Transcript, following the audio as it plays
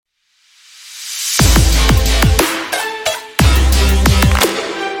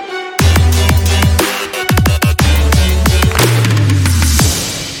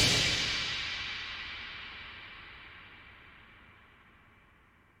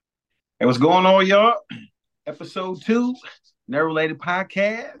Hey, what's going on, y'all? Episode 2, Never Related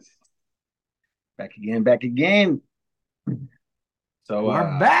Podcast. Back again, back again. So,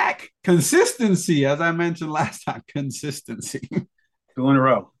 We're back. Consistency, as I mentioned last time, consistency. 2 in a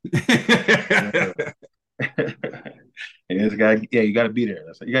row. And this guy, yeah, you got to be there.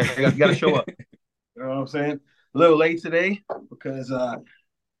 You got to show up. You know what I'm saying? A little late today because had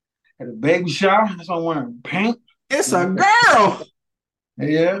a baby shower. That's why I'm wearing pink. It's You a know, girl.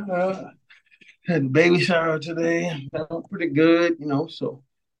 yeah, had a baby shower today. That went pretty good, So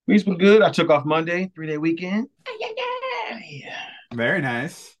week's been good. I took off Monday, 3-day weekend. Yeah. Very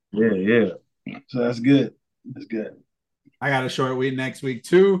nice. Yeah, yeah. So that's good. That's good. I got a short week next week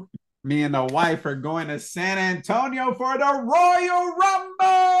too. Me and the wife are going to San Antonio for the Royal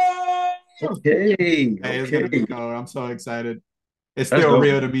Rumble. Okay, Hey, it's gonna be okay. cool. I'm so excited. It's That's still dope.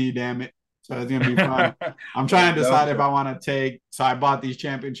 real to me, damn it. So it's gonna be fun. I'm That's trying to decide if dope. I want to take. So I bought these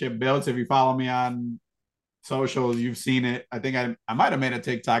championship belts. If you follow me on socials, you've seen it. I think I might have made a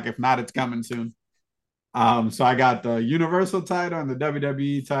TikTok. If not, it's coming soon. So I got the Universal title and the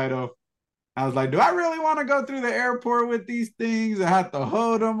WWE title. I was like, do I really want to go through the airport with these things and have to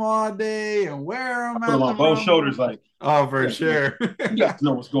hold them all day and wear I them put them at the on both shoulders Rumble? like Oh, you for got to know, sure. you got to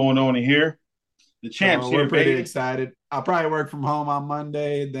know what's going on in here. The champs So we're here, pretty baby. excited. I'll probably work from home on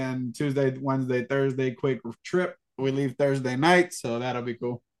Monday, then Tuesday, Wednesday, Thursday, quick trip. We leave Thursday night, so that'll be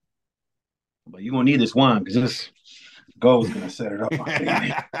cool. But you're gonna need this one because this gold's gonna set it off,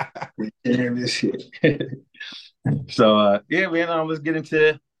 baby. Damn this shit. So yeah, man, let's get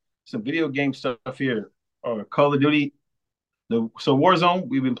into some video game stuff here. Call of Duty. So Warzone,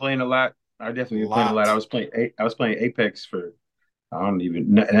 we've been playing a lot. I definitely been playing a lot. Lot. I was playing Apex for I don't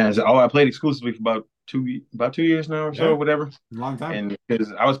even know. And I played exclusively for about 2 years now or so, Yeah, whatever. long time. And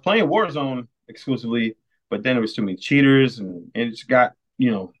because I was playing Warzone exclusively, but then it was too many cheaters, and it just got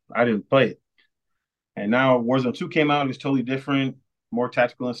I didn't play it. And now Warzone 2 came out. It was totally different, more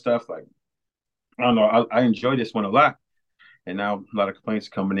tactical and stuff. Like I don't know, I enjoy this one a lot. And now a lot of complaints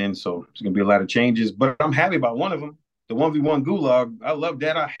are coming in, so there's gonna be a lot of changes. But I'm happy about one of them, the 1v1 Gulag. I love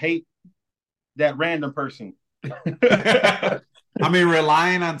that. I hate that random person. I mean,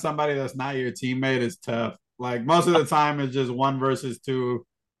 relying on somebody that's not your teammate is tough. Like most of the time, it's just one versus two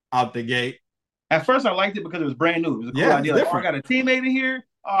out the gate. At first, I liked it because it was brand new. It was a cool Yeah, it's idea. Like, oh, I different. got a teammate in here.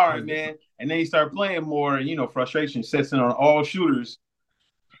 All right, It's man. different. And then you start playing more, and frustration sets in on all shooters.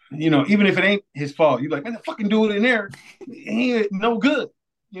 Even if it ain't his fault, you're like, man, the fucking dude in there, he ain't no good.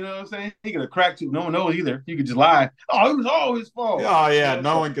 You know what I'm saying? He could have cracked you. No one knows either. He could just lie. Oh, it was all his fault. Oh yeah,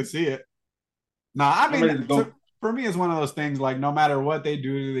 no one could see it. No, I I'm mean, ready to go. for me, it's one of those things. Like no matter what they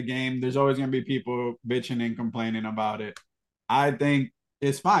do to the game, there's always gonna be people bitching and complaining about it. I think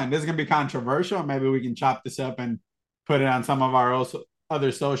it's fine. This is gonna be controversial. Maybe we can chop this up and put it on some of our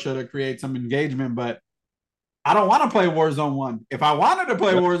other social to create some engagement. But I don't want to play Warzone 1. If I wanted to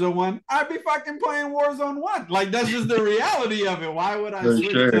play Warzone 1, I'd be fucking playing Warzone 1. Like, that's just the reality of it. Why would I For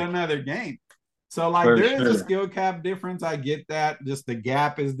switch to sure. another game? So, like, For there is a sure. skill cap difference. I get that. Just the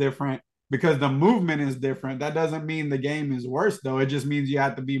gap is different because the movement is different. That doesn't mean the game is worse, though. It just means you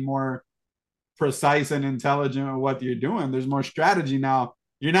have to be more precise and intelligent with what you're doing. There's more strategy now.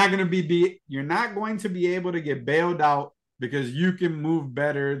 You're not going to be able to get bailed out because you can move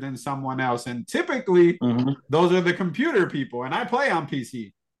better than someone else. And typically Mm-hmm. those are the computer people. And I play on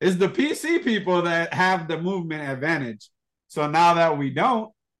PC. It's the PC people that have the movement advantage. So now that we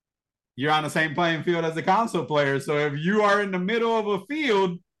don't, you're on the same playing field as the console player. So if you are in the middle of a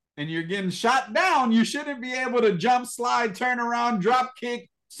field and you're getting shot down, you shouldn't be able to jump, slide, turn around, drop kick,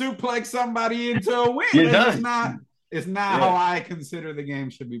 suplex somebody into a win. You're It's just done. not. It's not how Yeah. I consider the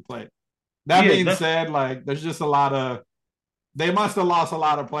game should be played. That Yeah. being That's said, like there's just a lot of they must have lost a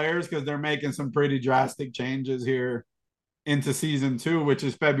lot of players because they're making some pretty drastic changes here into season 2, which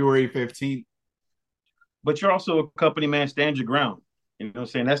is February 15th. but you're also a company man. Stand your ground. You know what I'm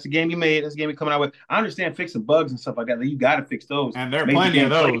saying? That's the game you made. That's the game you're coming out with. I understand fixing bugs and stuff like that. Like, you got to fix those. And there are Made the plenty of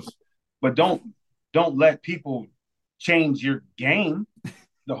game play, those. but don't let people change your game.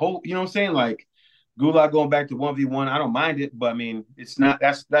 The whole, you know what I'm saying? Like Gulag going back to 1v1. I don't mind it, but I mean, it's not.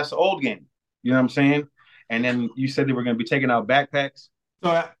 That's the old game. You know what I'm saying? And then you said they were going to be taking out backpacks. So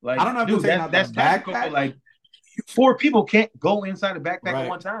I Like, don't know if they're dude, taking that's out the that's tactical. backpack. Like, 4 people can't go inside a backpack at Right,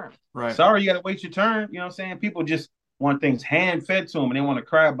 one time. right. Sorry, you got to wait your turn. You know what I'm saying? People just want things hand fed to them, and they want to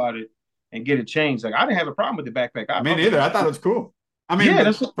cry about it and get it changed. Like, I didn't have a problem with the backpack. I Me love the neither. I thought it backpack. was cool. I mean, Yeah, but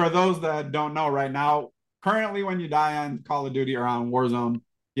that's for those that don't know right now, currently when you die on Call of Duty or on Warzone,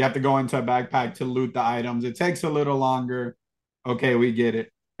 you have to go into a backpack to loot the items. It takes a little longer. Okay, we get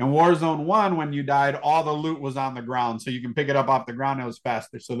it. In Warzone 1, when you died, all the loot was on the ground. So you can pick it up off the ground. It was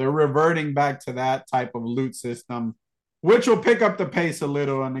faster. So they're reverting back to that type of loot system, which will pick up the pace a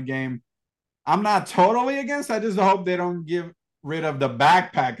little in the game. I'm not totally against. I just hope they don't get rid of the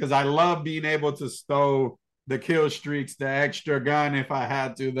backpack because I love being able to stow the kill streaks, the extra gun if I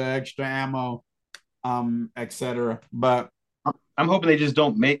had to, the extra ammo, etc. But I'm hoping they just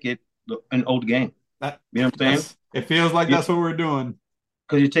don't make it an old game. that You know what I'm saying? that's it feels like Yeah, that's what we're doing.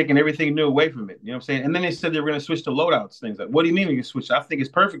 because you're taking everything new away from it. You know what I'm saying? And then they said they were going to switch to loadouts, things like. What do you mean you can switch? I think it's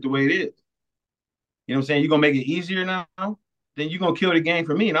perfect the way it is. You know what I'm saying? You're gonna make it easier now. Then you're gonna kill the game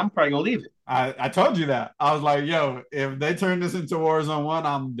for me, and I'm probably gonna leave it. I told you that. I was like, yo, if they turn this into Warzone 1,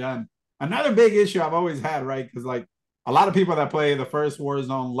 I'm done. Another big issue I've always had, right? Because like a lot of people that play the first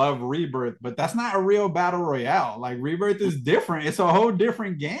Warzone love Rebirth, but that's not a real battle royale. Like Rebirth is different. It's a whole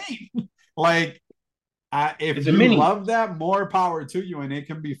different game. Like if It's a you mini. love that, more power to you, and it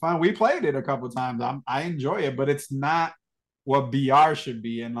can be fun. We played it a couple times. I enjoy it, but it's not what BR should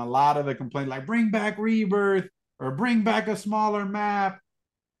be. And a lot of the complaint, like bring back Rebirth or bring back a smaller map,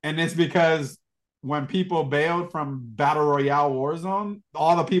 and it's because when people bailed from Battle Royale Warzone,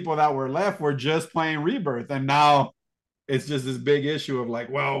 all the people that were left were just playing Rebirth, and now it's just this big issue of like,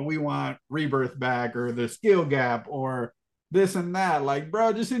 well, we want Rebirth back or the skill gap or this and that. Like,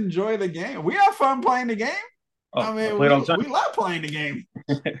 bro, just enjoy the game. We have fun playing the game. I Oh, I mean, play it all the we time. love playing the game.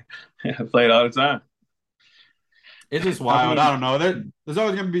 I play it all the time. It's just I wild. I mean, don't know. There's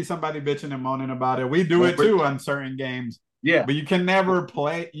always going to be somebody bitching and moaning about it. We do well, it too on certain games, yeah, but you can never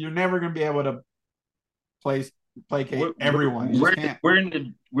play. You're never going to be able to play we're, placate we're everyone. You just can't.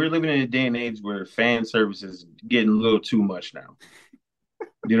 we're living in a day and age where fan service is getting a little too much now.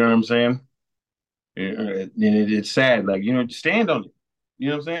 You know what I'm saying? And it's sad. Like, stand on it. You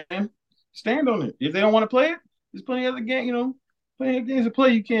know what I'm saying? Stand on it. If they don't want to play it, there's plenty of other game. Plenty of games to play.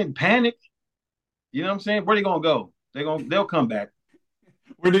 You can't panic. You know what I'm saying? Where they gonna go? They'll come back.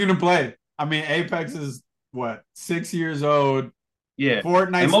 Where are you going to play? I mean, Apex is what 6 years old. Yeah. And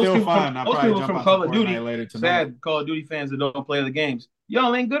Fortnite's still fun. I'll most probably people jump from on some Call of Fortnite Duty, later tonight. sad Call of Duty fans that don't play other games.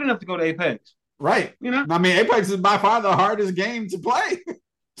 Y'all ain't good enough to go to Apex. Right. You know, I mean, Apex is by far the hardest game to play.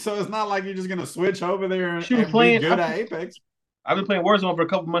 So it's not like you're just gonna switch over there shoot and be playing. good at Apex. I've been playing Warzone for a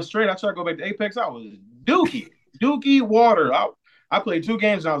couple months straight. I tried to go back to Apex. I was dookie water. I played 2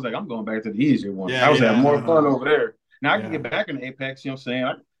 games and I was like, I'm going back to the easier one. Yeah, I was having yeah, no, more fun no. over there. Now I can Yeah. get back into Apex. You know what I'm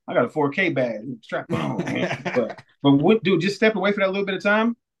saying? I got a 4K badge strapped on, man. But what, dude? Just step away for that little bit of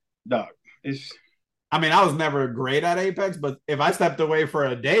time, dog. It's I mean, I was never great at Apex, but if I stepped away for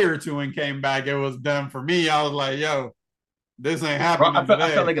a day or two and came back, it was done for me. I was like, yo, this ain't bro. happening I felt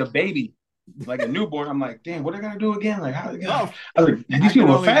today. like a baby, like a newborn. I'm like, damn, what are they gonna do again? Like, how they gonna? No, I was like, these I can people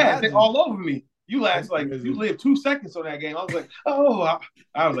are only fast. They imagine. all over me. It's You crazy. live 2 seconds on that game. I was like, oh,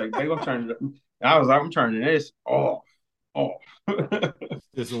 I was like, babe, I'm turning. I'm turning this off. Oh, It's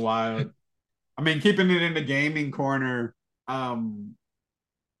just wild. I mean, keeping it in the gaming corner, um,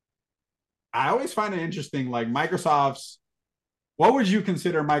 I always find it interesting. Like Microsoft's, what would you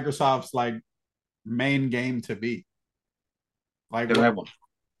consider Microsoft's like main game to be? Like they don't what? have one.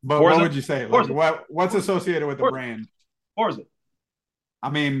 But what Forza, would you say? Like Forza, what's associated with the Forza, brand? Forza. I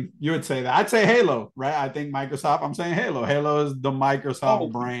mean, you would say that. I'd say Halo, right? I think Microsoft. I'm saying Halo. Halo is the Microsoft Oh,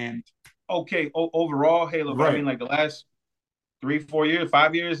 brand, okay. Overall, Halo, but I right? mean, like the last 3, 4 years,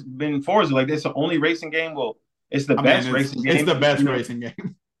 5 years, been Forza. Like, it's the only racing game. Well, it's the I mean, best racing it's game. the best racing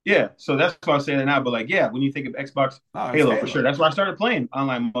game. Yeah. So that's why I say that now. But like, yeah, when you think of Xbox, No, it's Halo for sure. Halo. That's why I started playing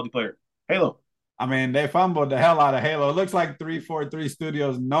online multiplayer. Halo. I mean, they fumbled the hell out of Halo. It looks like 343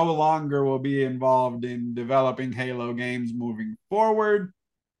 Studios no longer will be involved in developing Halo games moving forward.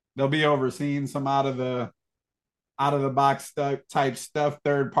 They'll be overseeing some out of the box stuff type stuff.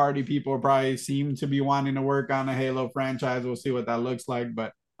 Third party people probably seem to be wanting to work on a Halo franchise. We'll see what that looks like.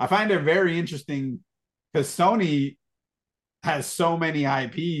 But I find it very interesting because Sony has so many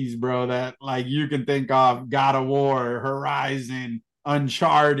IPs, bro, that like you can think of God of War, Horizon,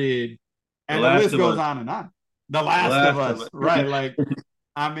 Uncharted, The and the Last list of goes Us. on and on. The The Last of Last of Us, Us. right? Like,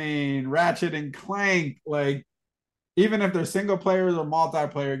 I mean, Ratchet and Clank, like, even if they're single players or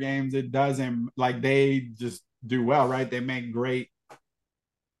multiplayer games, it doesn't like they just do well, right? They make great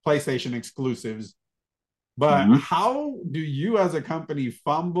PlayStation exclusives. But Mhm. how do you as a company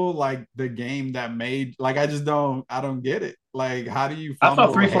fumble like the game that made like I don't get it. Like how do you I thought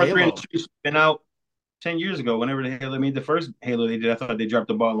fumble 343 Halo? Industries been out 10 years ago. Whenever the Halo made the first Halo they did, I thought they dropped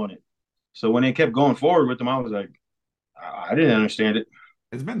the ball on it. So when they kept going forward with them, I was like, I didn't understand it.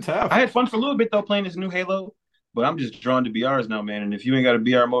 It's been I tough. had fun for a little bit though playing this new Halo, but I'm just drawn to BRs now, man. And if you ain't got a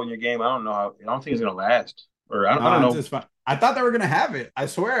BR mode in your game, I don't know how. I don't think it's gonna last. Or I don't No, it's know. just fun. I thought they were gonna have it. I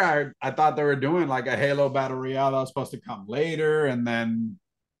swear, I thought they were doing like a Halo Battle Royale that was supposed to come later, and then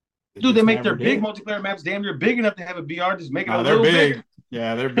it Dude, they just make never their big did. multiplayer maps damn near big enough to have a BR. Just make it a No, they're little bigger. big.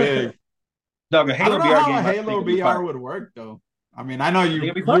 Yeah, they're big. Dog, a I don't Halo know BR how a game, I think Halo it'll be BR fire. would work though. I mean, I know I think you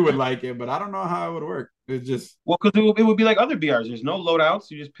it'll be you would fire. like it, but I don't know how it would work. It's just Well, because it would be like other BRs. There's no loadouts.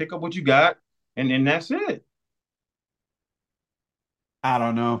 You just pick up what you got, and then that's it. I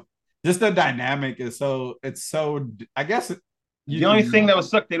don't know. Just the dynamic is so it's so I guess The only thing you that would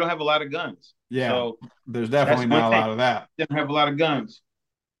suck, they don't have a lot of guns. yeah, So there's that's definitely the only not a thing. lot of that. They don't have a lot of guns.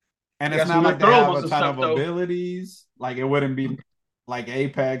 And They it's got some not little like they have throwables a and ton stuff of though. abilities. Like it wouldn't be like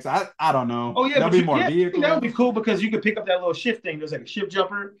Apex. I don't know. Oh yeah, There'll but be you more yeah, I think that would be vehicles. cool because you could pick up that little shift thing. There's like a shift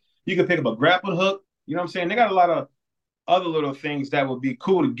jumper. You could pick up a grappling hook. You know what I'm saying? They got a lot of other little things that would be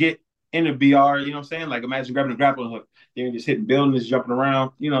cool to get in the BR. You know what I'm saying? Like imagine grabbing a grappling hook, then just hitting buildings, jumping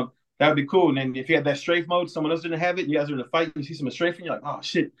around. You know, that would be cool. And then if you had that strafe mode, someone else didn't have it, and you guys are in a fight, and you see someone strafing, you're like, oh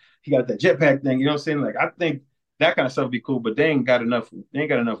shit, he got that jetpack thing. You know what I'm saying? Like I think that kind of stuff would be cool, but they ain't got enough. They ain't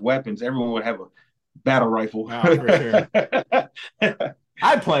got enough weapons. Everyone would have a battle rifle. Oh, for sure.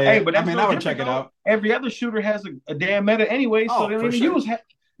 I'd play Hey, it. but I that's mean, no I would different check it though. out. Every other shooter has a damn meta anyway, so they Oh, don't for even sure. use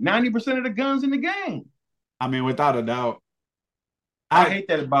 90% of the guns in the game. I mean, without a doubt. I I hate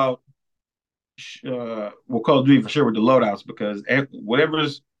that about well, Call of Duty for sure with the loadouts because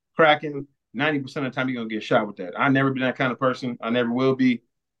whatever's cracking, 90% of the time you're gonna get shot with that. I never been that kind of person. I never will be.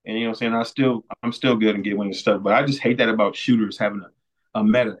 And you know what I'm saying? I'm still good and get winning stuff. But I just hate that about shooters having a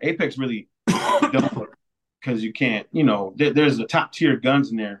meta. Apex really don't because you can't, there's the top tier guns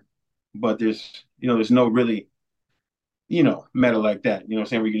in there, but there's no really, meta like that. You know what I'm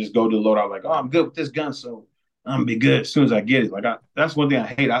saying? Where you can just go to the loadout like, oh, I'm good with this gun, so I'm gonna be good as soon as I get it. Like that's one thing I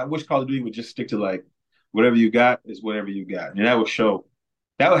hate. I wish Call of Duty would just stick to like whatever you got is whatever you got. And that would show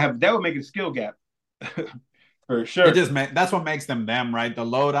that would make it a skill gap for it sure. just that's what makes them them, right? The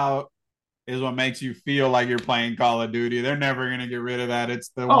loadout is what makes you feel like you're playing Call of Duty. They're never gonna get rid of that. It's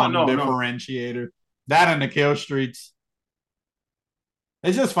the Oh one no, no. differentiator. That and the kill streaks.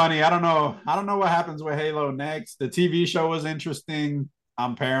 It's just funny. I don't know. I don't know what happens with Halo next. The TV show was interesting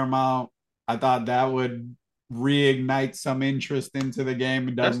on Paramount. I thought that would reignite some interest into the game.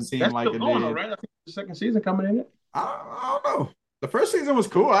 It That's doesn't seem that's like still it going, all did. right. I think the second season coming in it. I don't know. The first season was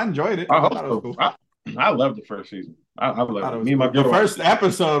cool. I enjoyed it. I I hope thought it was so. cool. I love the first season. I I love thought it it. was Me and my cool. The girl watched first it.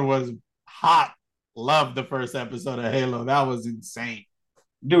 episode was hot. Loved the first episode of Halo. That was insane.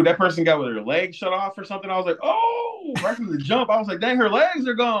 Dude, that person got with her legs shut off or something. I was like, oh, right from the jump. I was like, dang, her legs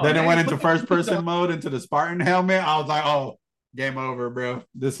are gone. Then it They went ain't into put the first suits person on. mode, into the Spartan helmet. I was like, oh, game over, bro.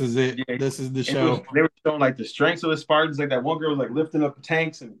 This is it. Yeah, This is the it was. show. They were showing like the strengths of the Spartans. Like that one girl was like lifting up the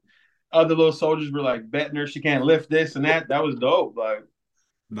tanks, and other little soldiers were like betting her she can't lift this and that. That was dope. Like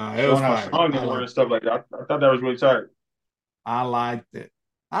No, it was showing how fire. strong they were and stuff like that. I thought that was really tight. I liked it.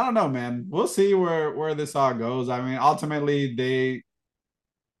 I don't know, man. We'll see where this all goes. I mean, ultimately, they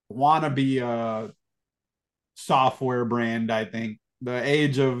want to be a software brand. I think the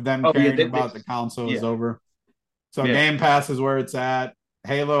age of them Oh yeah, caring about the console is yeah, over. So yeah. Game Pass is where it's at.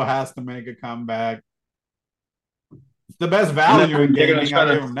 Halo has to make a comeback. It's the best And then value in they're gonna gaming. try I'll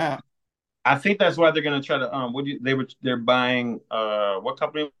give to. them that. I think that's why they're gonna try to. They're buying. What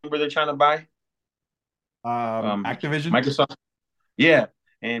company were they trying to buy? Um, Activision Microsoft. Yeah,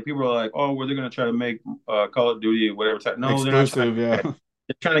 and people are like, oh, well, they're gonna try to make Call of Duty or whatever type. No, they're not trying to exclusive, do yeah. that.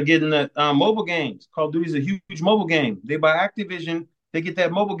 They're trying to get in the mobile games. Call of Duty is a huge mobile game. They buy Activision, they get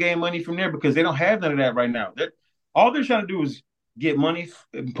that mobile game money from there because they don't have none of that right now. All they're trying to do is get money,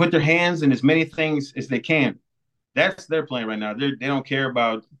 put their hands in as many things as they can. That's their plan right now. They don't care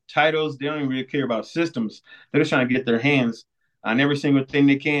about titles. They don't even really care about systems. They're just trying to get their hands on every single thing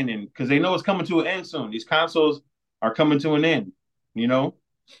they can, and because they know it's coming to an end soon. These consoles are coming to an end, you know.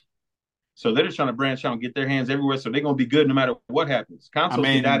 So they're just trying to branch out and get their hands everywhere. So they're gonna be good no matter what happens. I Consoles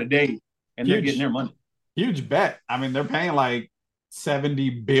can die mean, today, and they're getting huge, their money. huge bet. I mean, they're paying like $70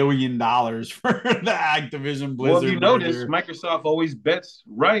 billion for the Activision Well, if you Blizzard notice, merger. Microsoft always bets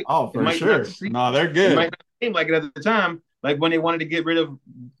right. Oh, It for might not sure. seem, No, they're it might good. not seem like it at the time. Like when they wanted to get rid of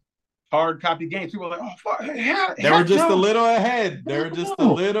hard copy games, people were like, "Oh, fuck, They were heck just a no, little ahead. They were just a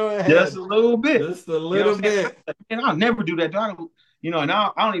no, little just ahead. a little bit." Just a You know little what I'm saying? bit. And I'll never do that. And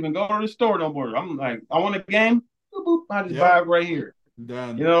I don't even go to the store no more. I'm like, I want a game, boop, boop, I just buy Yep. it right here. You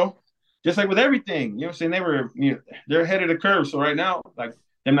Done. know, just like with everything. You know what I'm saying? They're ahead of the curve. So right now, like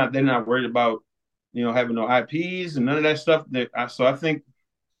they're not worried about having no IPs and none of that stuff. So I think,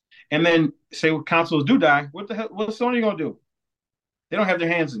 and then say what consoles do die, what the hell? What's Sony gonna do? They don't have their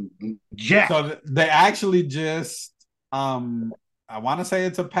hands in jack. So they actually just I want to say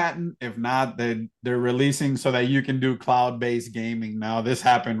it's a patent. If not, they're releasing so that you can do cloud-based gaming now. This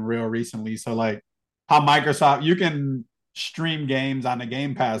happened real recently. So like how Microsoft, you can stream games on the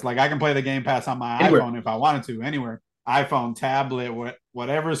Game Pass. Like I can play the Game Pass on my Anywhere. iPhone if I wanted to, anywhere. iPhone, tablet,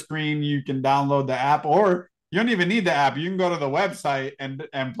 whatever screen you can download the app, or you don't even need the app. You can go to the website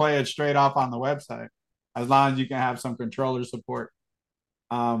and play it straight off on the website, as long as you can have some controller support.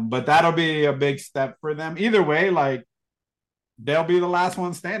 But that'll be a big step for them. Either way, like they'll be the last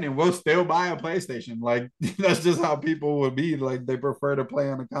one standing. We'll still buy a PlayStation. Like that's just how people would be. Like they prefer to play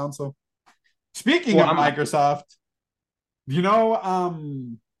on a console. Speaking Well, of Microsoft,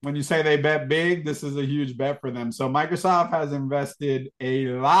 when you say they bet big, this is a huge bet for them. So Microsoft has invested a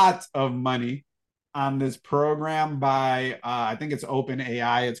lot of money on this program by I think it's Open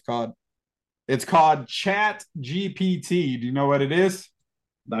AI. It's called Chat GPT. Do you know what it is?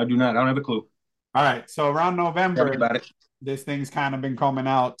 I do not. I don't have a clue. All right. So around Tell me November, about it. this thing's kind of been coming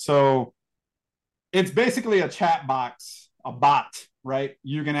out. So it's basically a chat box, a bot, right?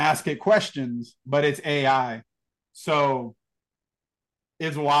 You can ask it questions, but it's AI. So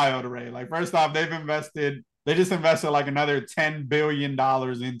it's wild, Ray. Like, first off, they just invested like another $10 billion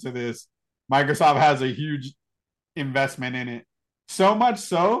into this. Microsoft has a huge investment in it. So much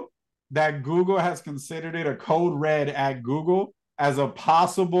so that Google has considered it a code red at Google as a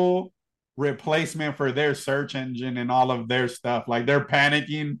possible replacement for their search engine and all of their stuff. Like they're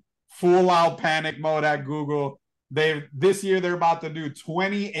panicking, full out panic mode at Google. They this year they're about to do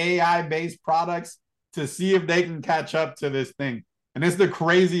 20 AI based products to see if they can catch up to this thing. And it's the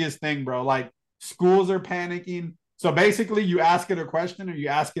craziest thing, bro. Like schools are panicking. So basically, you ask it a question or you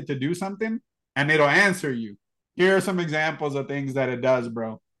ask it to do something, and it'll answer you. Here are some examples of things that it does,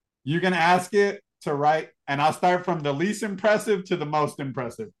 bro. You can ask it to write, and I'll start from the least impressive to the most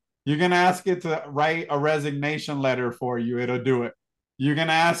impressive. You can ask it to write a resignation letter for you, it'll do it. You can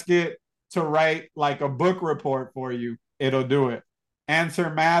ask it to write like a book report for you, it'll do it. Answer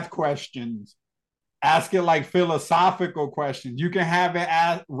math questions, ask it like philosophical questions. You can have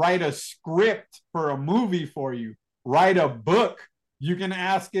it write a script for a movie for you, write a book. You can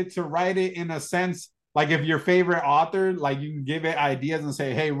ask it to write it in a sense like if your favorite author, like you can give it ideas and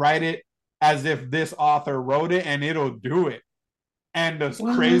say, hey, write it as if this author wrote it, and it'll do it. And the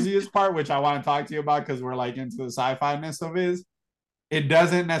What? craziest part, which I want to talk to you about because we're like into the sci-fi ness of it, is it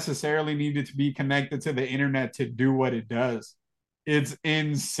doesn't necessarily need it to be connected to the internet to do what it does. It's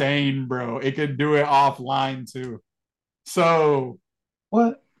insane, bro. It could do it offline too. So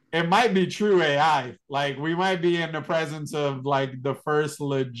What? it might be true AI. Like we might be in the presence of like the first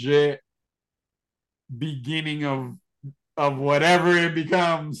legit beginning of whatever it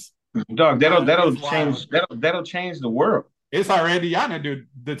becomes. Dog, that'll It's wild. change that'll change the world. It's already on it, dude.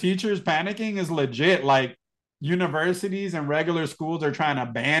 The teachers panicking is legit. Like universities and regular schools are trying to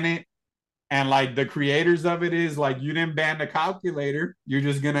ban it. And like the creators of it is like, you didn't ban the calculator. You're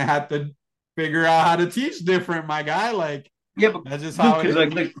just gonna have to figure out how to teach different, my guy. Like Yeah, but that's just dude, how it because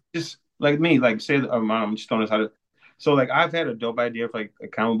is. like just like me, like say I'm just throwing this out. So like I've had a dope idea for like a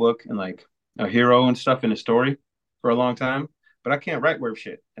comic book and like a hero and stuff in a story for a long time, but I can't write word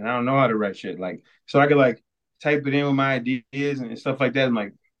shit and I don't know how to write shit. Like so I could like type it in with my ideas and stuff like that and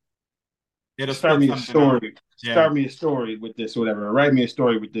like It'll start spit me a something out. story, Yeah. start me a story with this or whatever, or write me a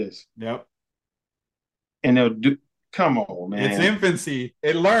story with this. Yep. And they'll do come on, It's man. infancy.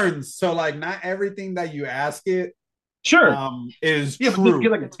 It learns. So like not everything that you ask it Sure. is Yeah, but just get true.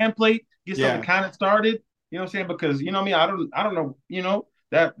 like a template, get something Yeah. kind of started. You know what I'm saying? Because you know me, I don't know. You know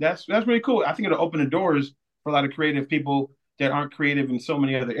that's really cool. I think it'll open the doors for a lot of creative people that aren't creative in so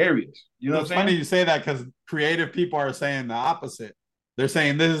many other areas. You know what I'm It's funny saying? you say that because creative people are saying the opposite. They're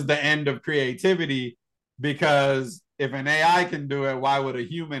saying this is the end of creativity because if an AI can do it, why would a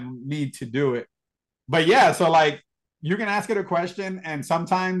human need to do it? But yeah, so like you can ask it a question and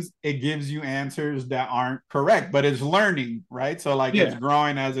sometimes it gives you answers that aren't correct, but it's learning, right? So like it's Yeah,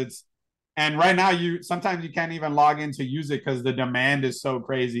 growing as it's and right now you sometimes you can't even log in to use it because the demand is so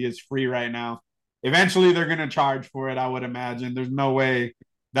crazy. It's free right now. Eventually they're gonna charge for it, I would imagine. There's no way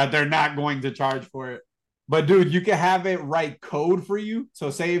that they're not going to charge for it. But dude, you can have it write code for you. So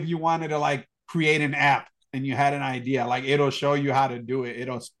say if you wanted to like create an app and you had an idea, like it'll show you how to do it.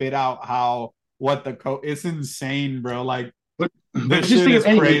 It'll spit out how what the code. It's insane, bro. Like but this just shit think is of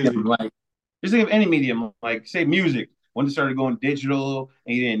any medium, crazy. like just think of any medium, like say music. When it started going digital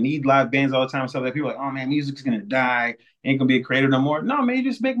and you didn't need live bands all the time, stuff like people are like, oh man, music's gonna die, ain't gonna be a creator no more. No, man, you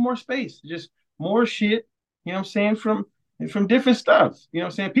just make more space, just more shit. You know what I'm saying? From different stuff. You know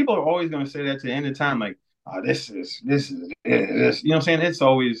what I'm saying? People are always gonna say that to the end of time, like, oh, this is this. You know what I'm saying? It's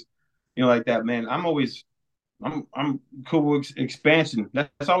always, like that, man. I'm always I'm cool with expansion.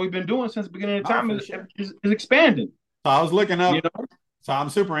 That's all we've been doing since the beginning of No, time for sure. is expanding. So I was looking You up. know, So I'm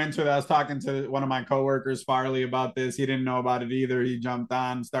super into it. I was talking to one of my coworkers, Farley, about this. He didn't know about it either. He jumped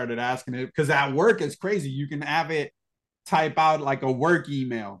on, started asking it because at work it's crazy. You can have it type out like a work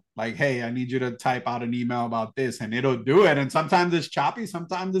email, like, "Hey, I need you to type out an email about this," and it'll do it. And sometimes it's choppy,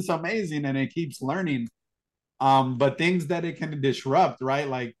 sometimes it's amazing, and it keeps learning. But things that it can disrupt, right?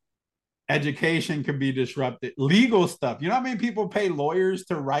 Like education could be disrupted, legal stuff. You know how many people pay lawyers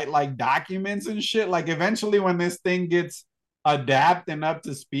to write like documents and shit? Like eventually when this thing gets adapt and up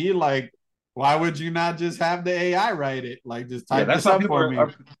to speed, like why would you not just have the AI write it? Like just yeah, type this up for me.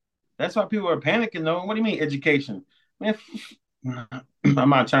 that's why people are panicking though. What do you mean education? Man, I'm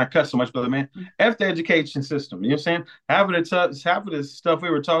not trying to cuss so much, brother, man. F the education system. You know what I'm saying? Half of the stuff we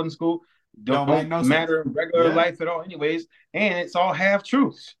were taught in school Don't make don't no sense. matter in regular Yeah. life at all, anyways. And it's all half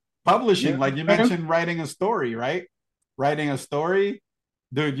truths. You Publishing, know like what you I'm saying? mentioned, writing a story, right? Writing a story,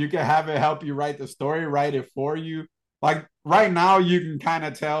 dude, you can have it help you write the story, write it for you. Like right now, you can kind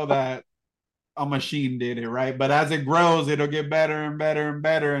of tell that a machine did it, right? But as it grows, it'll get better and better and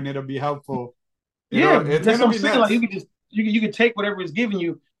better, and it'll be helpful. Yeah, It's that's gonna what I'm be saying. Like you nuts, could just you can take whatever it's giving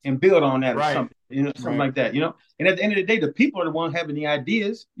you and build on that or right? something, you know, something Right. like that, you know. And at the end of the day, the people are the one having the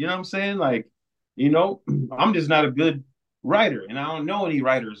ideas. You know what I'm saying? Like, you know, I'm just not a good writer, and I don't know any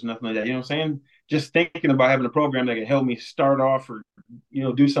writers, nothing like that. You know what I'm saying? Just thinking about having a program that can help me start off or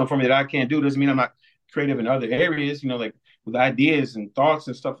do something for me that I can't do doesn't mean I'm not creative in other areas. You know, like with ideas and thoughts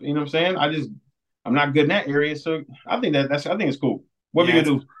and stuff. You know what I'm saying? I'm not good in that area, so I think it's cool. What are we Yeah,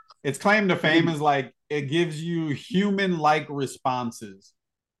 gonna do? its claim to fame is like it gives you human like responses.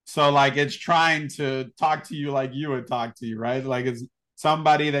 So like it's trying to talk to you like you would talk to you, right? Like it's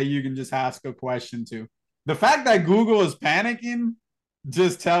somebody that you can just ask a question to. The fact that Google is panicking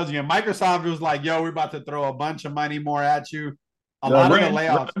just tells you. Microsoft was like, "Yo, we're about to throw a bunch of money more at you." A lot of the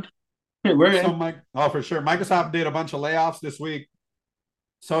layoffs. We're So in. Mike, oh for sure, Microsoft did a bunch of layoffs this week.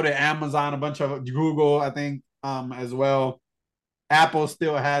 So did Amazon, a bunch of Google, I think, as well. Apple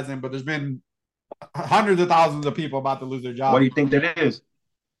still hasn't, but there's been hundreds of thousands of people about to lose their What do jobs. you think that is?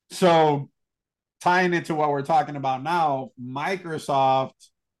 So tying into what we're talking about now, Microsoft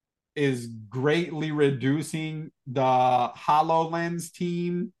is greatly reducing the HoloLens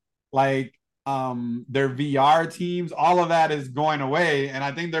team, like their VR teams, all of that is going away. And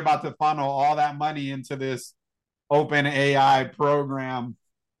I think they're about to funnel all that money into this open AI program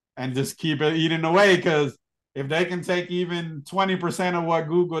and just keep it eating away because if they can take even 20% of what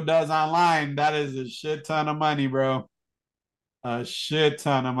Google does online, that is a shit ton of money, bro. A shit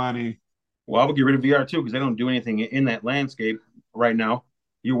ton of money. Well, I would get rid of VR too because they don't do anything in that landscape right now.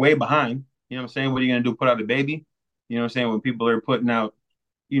 You're way behind. You know what I'm saying? What are you gonna do? Put out a baby? You know what I'm saying? When people are putting out,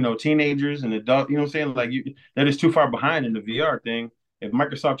 teenagers and adult, you know what I'm saying? Like that is too far behind in the VR thing. If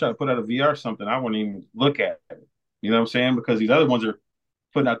Microsoft tried to put out a VR something, I wouldn't even look at it. You know what I'm saying? Because these other ones are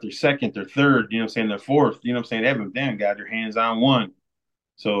putting out their second, their third, you know what I'm saying, their fourth, you know what I'm saying? They haven't damn got their hands on one.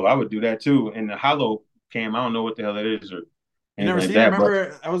 So I would do that too. And the Hollow Cam, I don't know what the hell that is or You never anything like seen it? that, but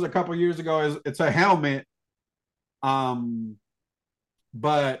Remember that was a couple years ago. It's a helmet, um,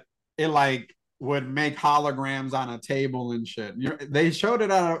 but it like would make holograms on a table and shit. They showed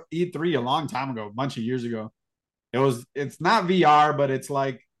it at E3 a long time ago, a bunch of years ago. It's not VR, but it's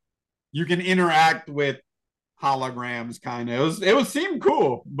like you can interact with holograms kind of. It was seemed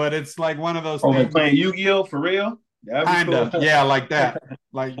cool, but it's like one of those oh, like things playing Yu-Gi-Oh for real? That'd be kind cool. of. Yeah, like that.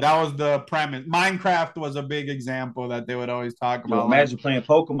 Like that was the premise. Minecraft was a big example that they would always talk Yo, about like imagine playing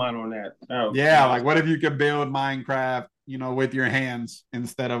Pokemon on that. Oh, yeah, like what if you could build Minecraft, with your hands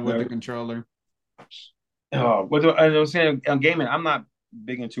instead of with the no. controller? I was saying on gaming, I'm not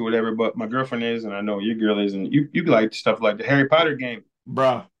big into whatever, but my girlfriend is, and I know your girl is, and you like stuff like the Harry Potter game.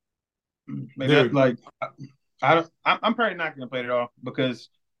 Bro, Maybe dude. like I don't, I'm probably not gonna play it all because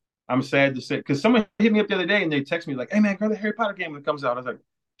I'm sad to say because someone hit me up the other day and they text me like, "Hey man, grab the Harry Potter game when it comes out." I was like,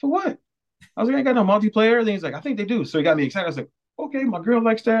 "For what?" I was like, "I ain't got no multiplayer." And he's like, "I think they do." So he got me excited. I was like, "Okay, my girl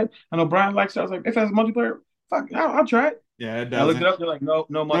likes that. I know Brian likes that." I was like, "If it has multiplayer, fuck, I'll try it." Yeah, it And I looked it doesn't. up. They're like, "No,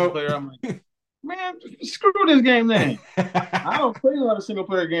 no Nope. multiplayer." I'm like, "Man, screw this game then." I don't play a lot of single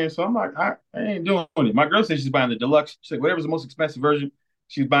player games, so I'm like, I ain't doing it. My girl says she's buying the deluxe. She's like, whatever's the most expensive version,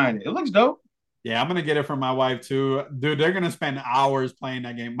 she's buying it. It looks dope. Yeah, I'm gonna get it for my wife too. Dude, they're gonna spend hours playing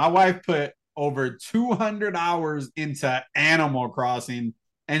that game. My wife put over 200 hours into Animal Crossing,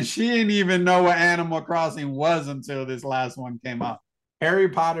 and she didn't even know what Animal Crossing was until this last one came out. Harry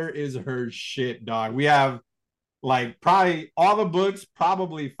Potter is her shit, dog. We have like probably all the books,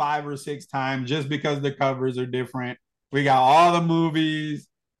 probably 5 or 6 times, just because the covers are different. We got all the movies.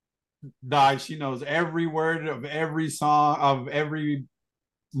 Dog, she knows every word of every song of every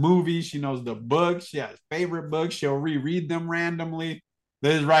movie. She knows the books. She has favorite books. She'll reread them randomly.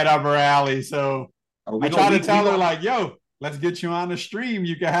 This is right up her alley. So Are I we gonna try to we tell her, gonna like, yo, let's get you on a stream.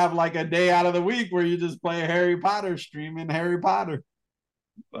 You can have like a day out of the week where you just play Harry Potter, streaming Harry Potter.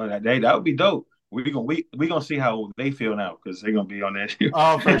 that would be dope. We gonna see how they feel now because they're gonna be on that shit.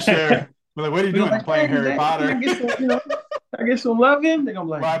 Oh, for sure. But like, what are you We're doing? gonna I'm like, playing hey, Harry Dad, can I Potter. get some, can I get some loving? They're gonna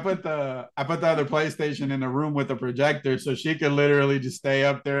be like, Well, I put the other PlayStation in the room with the projector, so she could literally just stay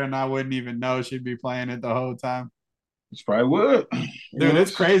up there, and I wouldn't even know she'd be playing it the whole time. it's probably would. Dude,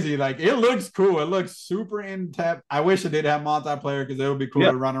 it's crazy. Like it looks cool. It looks super in depth. I wish it did have multiplayer because it would be cool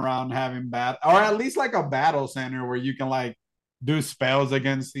Yeah, to run around having or at least like a battle center where you can like do spells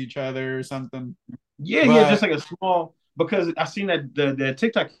against each other or something. yeah, just But like a small because I seen that the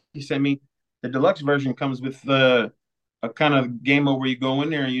TikTok he sent me, the deluxe version comes with a kind of game mode where you go in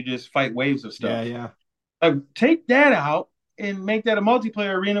there and you just fight waves of yeah, stuff. yeah. Like take that out and make that a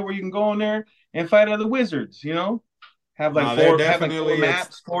multiplayer arena where you can go in there and fight other wizards. No, they're Have like four definitely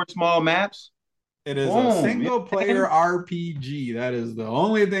maps, four small maps. it is a Boom. single player RPG. That is the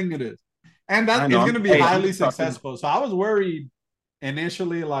only thing it is. And I that is know. going to be Hey, I'm highly just talking. successful. So I was worried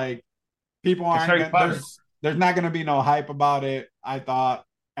initially, like people It's aren't Harry gonna Potter. there's not gonna be no hype about it, I thought.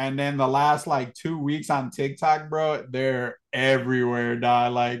 And then the last like 2 weeks on TikTok, bro, they're everywhere,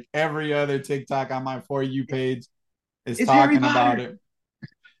 dog. Like every other TikTok on my For You page is It's Harry talking about Potter. it.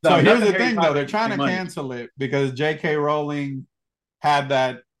 So No, here's nothing the Harry thing though, Potter they're can trying make to money. cancel it because JK Rowling had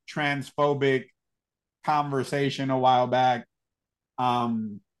that transphobic conversation a while back,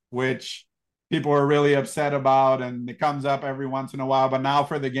 which people are really upset about, and it comes up every once in a while. But now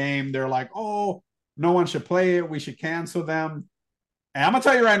for the game, they're like, "Oh, no one should play it. We should cancel them." And I'm gonna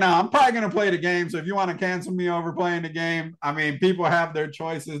tell you right now, I'm probably gonna play the game. So if you want to cancel me over playing the game, I mean, people have their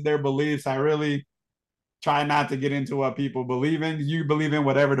choices, their beliefs. I really try not to get into what people believe in. You believe in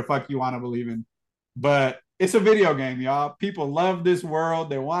whatever the fuck you want to believe in, but it's a video game, y'all. People love this world.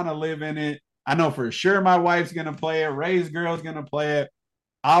 They want to live in it. I know for sure my wife's gonna play it. Ray's girl's gonna play it.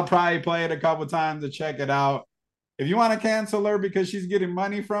 I'll probably play it a couple times to check it out. If you want to cancel her because she's getting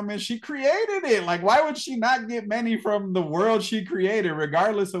money from it, she created it. Like, why would she not get money from the world she created,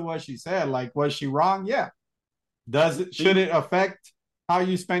 regardless of what she said? Like, was she wrong? Yeah. Should it affect how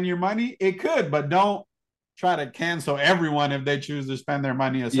you spend your money? It could, but don't try to cancel everyone if they choose to spend their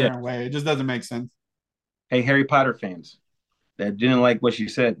money a Yeah. certain way. It just doesn't make sense. Hey, Harry Potter fans that didn't like what she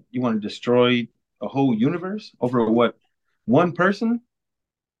said, you want to destroy a whole universe over what one person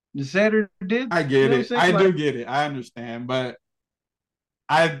said or did? I You get know what I'm it. saying? I Like, do get it. I understand, but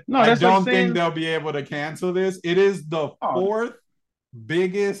I no, I that's like don't think saying, they'll be able to cancel this. It is the oh, fourth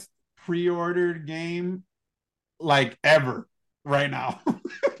biggest pre-ordered game like ever right now.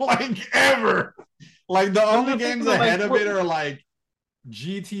 Like ever. Like the but I'm only not games thinking of like, ahead of what, it are like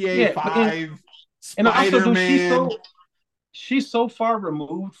GTA yeah, but 5, and also, dude, Spider-Man. she's so far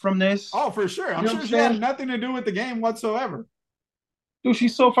removed from this. Oh, for sure. You I'm know what I'm sure she had saying? nothing to do with the game whatsoever. Dude,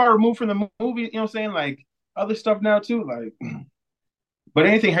 she's so far removed from the movie. You know what I'm saying? Like other stuff now too. Like, but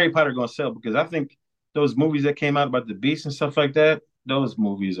anything Harry Potter gonna sell because I think those movies that came out about the Beast and stuff like that, those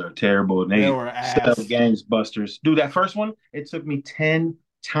movies are terrible and They they were sell ass. gangbusters. Dude, that first one, it took me 10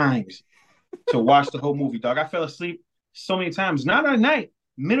 times to watch the whole movie, dog. I fell asleep so many times. Not at night,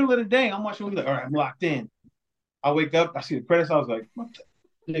 middle of the day. I'm watching a movie like, all right, I'm locked in. I wake up, I see the credits. I was like, what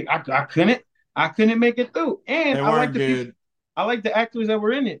the? I couldn't make it through. And They I like weren't the people, good. I like the actors that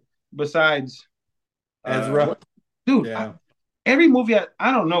were in it. Besides, Ezra. what, dude, Yeah. every movie,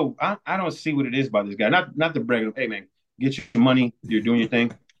 I don't know, I don't see what it is about this guy. Not the brag. Hey man, get your money. You're doing your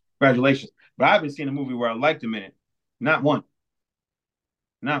thing. Congratulations. But I haven't seen a movie where I liked him in it. Not one.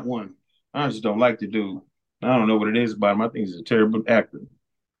 Not one. I just don't like the dude. I don't know what it is about him. I think he's a terrible actor.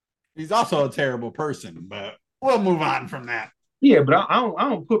 He's also a terrible person, but we'll move on from that. Yeah, but I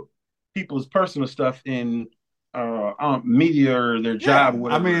don't put people's personal stuff in media or their job or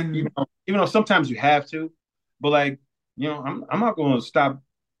Yeah. I whatever. mean, Even though sometimes you have to, but like I'm not going to stop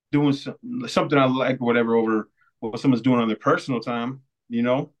doing something I like or whatever over what someone's doing on their personal time. You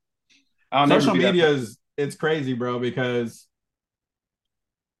know, I'll never social be that media person. is it's crazy, bro, because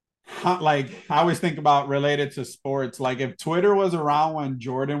like I always think about related to sports. Like if Twitter was around when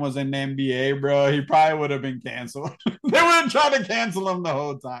Jordan was in the NBA, bro, he probably would have been canceled. They would have tried to cancel him the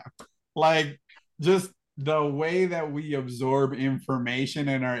whole time. Like just the way that we absorb information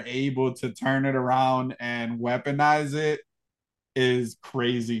and are able to turn it around and weaponize it is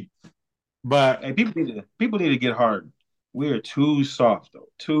crazy. But Hey, people need to get hard. We are too soft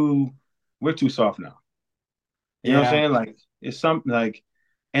though. We're too soft now. You know what I'm yeah, saying? Like it's something like.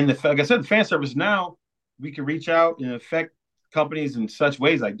 And like I said, the fan service now, we can reach out and affect companies in such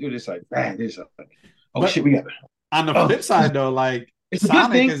ways. Like, dude, it's like, man, it's like, oh But shit, we got. on the Oh, flip side, though, like it's a good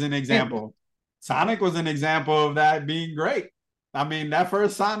Sonic thing. is an Yeah. example. Sonic was an example of that being great. I mean, that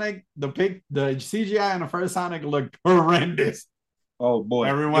first Sonic, the CGI in the first Sonic looked horrendous. Oh boy, it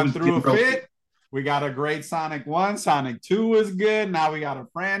Everyone was threw a getting roasted. fit. We got a great Sonic 1. Sonic 2 was good. Now we got a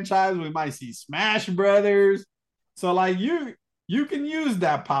franchise. We might see Smash Brothers. So like you can use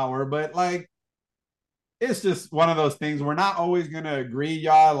that power, but like it's just one of those things. We're not always gonna agree,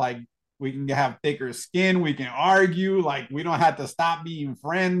 y'all. Like we can have thicker skin, we can argue, like we don't have to stop being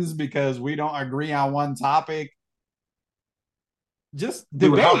friends because we don't agree on one topic. Just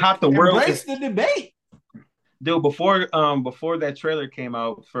Dude, how debate. hot the world Embrace is. the debate. Dude, before that trailer came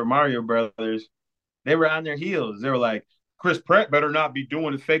out for Mario Brothers, they were on their heels. They were like, Chris Pratt better not be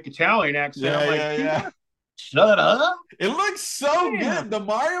doing a fake Italian accent. I'm Yeah, like, yeah, can yeah. you shut up? It looks so good. The Damn.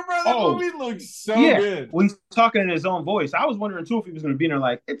 Mario Brothers Oh, movie looks so yeah. good. Well, he's talking in his own voice. I was wondering too if he was going to be in there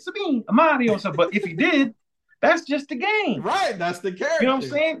like, it's me, Mario, stuff. But if he did, that's just the game. Right, that's the You know what I'm character.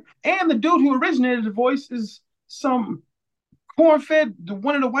 saying? And the dude who originated the voice is some corn-fed,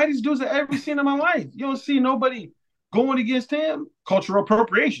 one of the whitest dudes I've ever seen in my life. You don't see nobody going against him. Cultural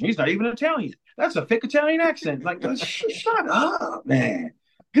appropriation. He's not even Italian. That's a fake Italian accent. Like, shut up, man.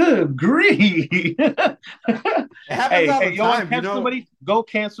 Good grief. It happens Hey, all hey, the you want to time, cancel somebody? Go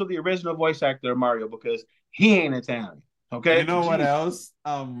cancel the original voice actor of Mario because he ain't Italian. You Okay? know what Jeez.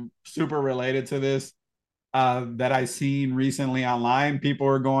 else? Super related to this, that I seen recently online. People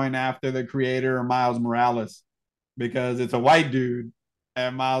are going after the creator of Miles Morales because it's a white dude,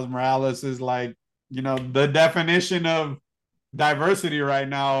 and Miles Morales is like, the definition of diversity right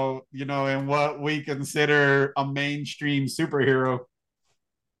now, in what we consider a mainstream superhero.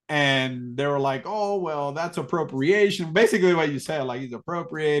 And they were like, oh, well, that's appropriation. Basically, what you said, like he's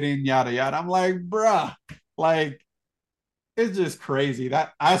appropriating, yada, yada. I'm like, bruh, like, it's just crazy.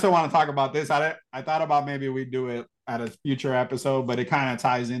 That I also want to talk about this. I thought about maybe we do it at a future episode, but it kind of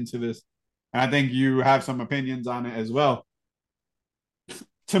ties into this. And I think you have some opinions on it as well.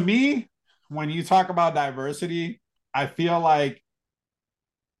 To me, when you talk about diversity, I feel like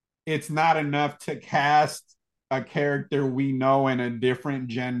it's not enough to cast a character we know in a different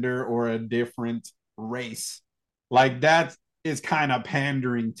gender or a different race. Like that is kind of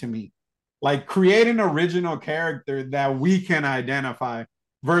pandering to me. Like create an original character that we can identify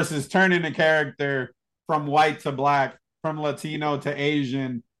versus turning a character from white to black, from Latino to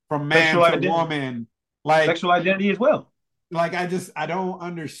Asian, from man Sexual to identity. woman. Like Sexual identity as well. I don't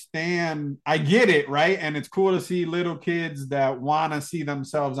understand. I get it, right? And it's cool to see little kids that want to see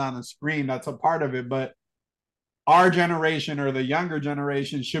themselves on the screen. That's a part of it. But our generation or the younger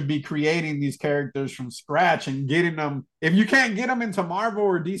generation should be creating these characters from scratch and getting them. If you can't get them into Marvel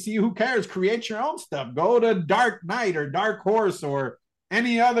or DC, who cares? Create your own stuff. Go to Dark Knight or Dark Horse or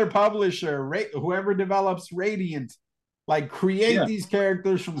any other publisher, whoever develops Radiant. Like create Yeah. these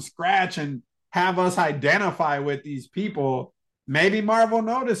characters from scratch and have us identify with these people. Maybe Marvel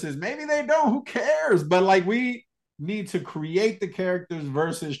notices, maybe they don't. Who cares? But like we need to create the characters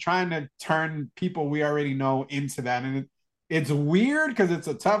versus trying to turn people we already know into that. And it's weird because it's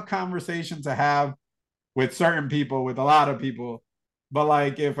a tough conversation to have with certain people, with a lot of people. But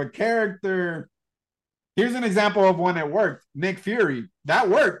like if a character, here's an example of one that worked. Nick Fury, that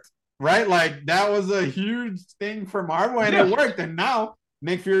worked, right? Like that was a huge thing for Marvel and Yeah. it worked. And now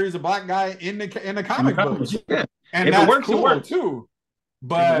Nick Fury is a black guy in the comic books. Yeah. And If it that's works, it cool works. too. If it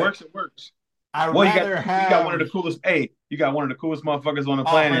But works, it works. I Well, rather you got one have of the coolest. Hey, you got one of the coolest motherfuckers on the Oh,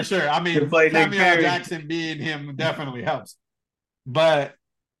 for planet sure. I to mean, play Nick Samuel L. Fury. Jackson being him definitely helps. But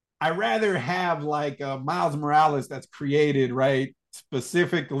I rather have like a Miles Morales that's created, right,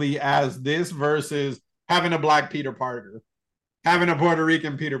 specifically as this versus having a black Peter Parker, having a Puerto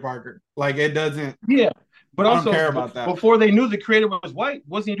Rican Peter Parker. Like it doesn't, Yeah, but I don't also care about that. before they knew the creator was white,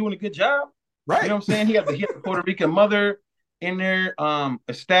 wasn't he doing a good job? You know Right. what I'm saying? He had the Puerto Rican mother in there,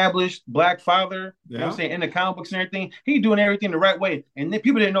 established black father. You know what I'm Yeah. saying? In the comic books and everything, he doing everything the right way, and then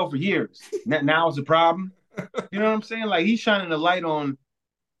people didn't know for years. Now it's a problem. You know what I'm saying? Like he's shining the light on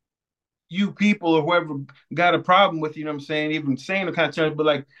you people or whoever got a problem with, you know what I'm saying, even saying the kind of terms, but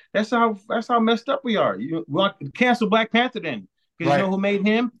like that's how messed up we are. You want to cancel Black Panther then. Because you know Right. who made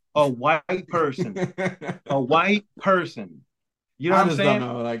him? A white person. A white person. You know what I I'm just don't saying?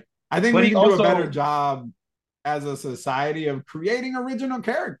 know. Like, I think But we he can do a better also job as a society of creating original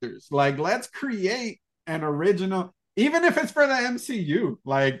characters. Like, let's create an original, even if it's for the MCU,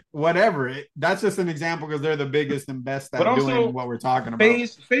 like whatever. That's just an example because they're the biggest and best but at doing also what we're talking about.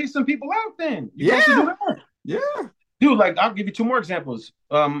 phase some people out then. You can also do Yeah, that. yeah. dude, like I'll give you two more examples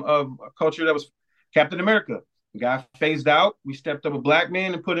of a culture that was Captain America. The guy phased out. We stepped up a black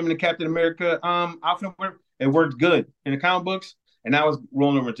man and put him in the Captain America outfit. It worked good in the comic books, and now it's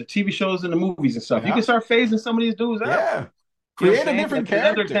rolling over to TV shows and the movies and stuff. You can Yeah, start phasing some of these dudes out. yeah. You know what I'm Create a saying? different Like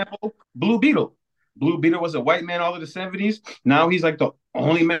another character. example, Blue Beetle. Blue Beetle was a white man all of the 70s. Now he's like the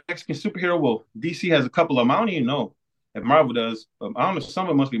only Mexican superhero. Well, DC has a couple of them. I don't even know if Marvel does. I don't know. Some of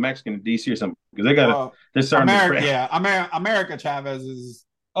them must be Mexican in DC or something because Well, they're starting to America, spread. yeah, America Chavez is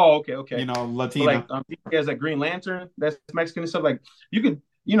Oh, okay, okay. But like Latina. he has like Green Lantern that's Mexican and stuff. Like you could,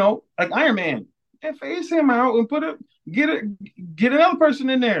 like Iron Man, and phase him out and get it, get another person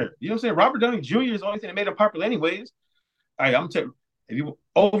in there. You know what I'm saying? Robert Downey Jr. is the only thing that made him popular, anyways. I'm telling if you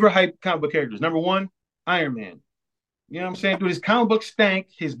overhype comic book characters, number one, Iron Man. You know what I'm saying? Dude, his comic book stank.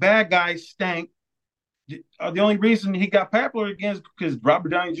 His bad guys stank. The only reason he got popular again is because Robert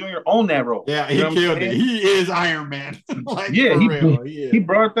Downey Jr. owned that role. Yeah, You he know what I'm killed it. saying? He is Iron Man. Like Yeah, for real. He he is.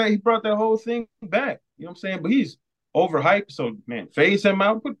 brought that whole thing back. You know what I'm saying? But he's overhyped. So man, phase him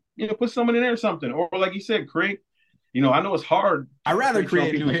out. Put someone in there or something. Or like you said, create. I know it's hard I to rather create your own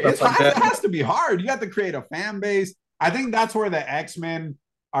create new. people and stuff It's like it that. has to be hard. You have to create a fan base. I think that's where the X-Men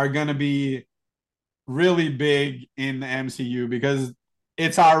are gonna be really big in the MCU because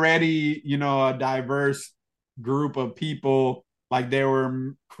it's already, a diverse group of people. Like they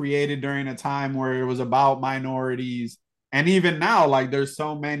were created during a time where it was about minorities. And even now, like there's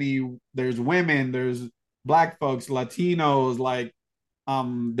women, there's black folks, Latinos, like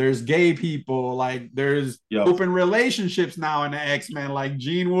there's gay people, like there's Yo, open relationships now in the X-Men, like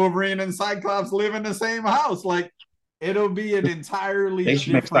Jean Wolverine and Cyclops live in the same house. Like it'll be an entirely they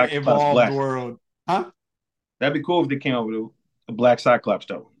should make different Cyclops evolved black. world. Huh? That'd be cool if they came up with a black Cyclops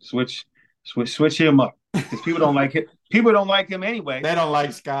though. Switch him up because people don't like it. People don't like him anyway. They don't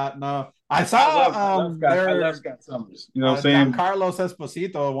like Scott. No, I I saw love Scott. I love Scott Summers. You know what I'm saying? Giancarlo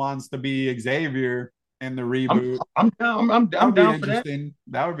Esposito wants to be Xavier in the I'm reboot. I'm down. That I'm would be down for that. interesting.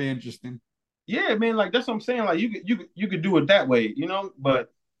 That would be interesting. Yeah, man. Like that's what I'm saying. Like you could do it that way,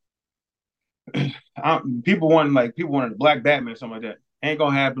 But people wanted a black Batman or something like that. Ain't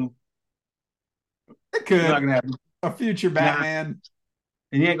gonna happen. It It's not could gonna happen. a future Nah, Batman.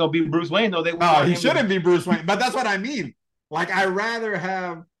 and he ain't gonna be Bruce Wayne though. They No, want he him to. shouldn't be Bruce Wayne. But that's what I mean. Like I rather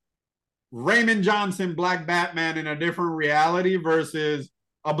have Raymond Johnson, Black Batman in a different reality versus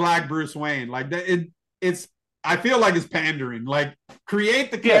a Black Bruce Wayne. Like that, it's. I feel like it's pandering. Like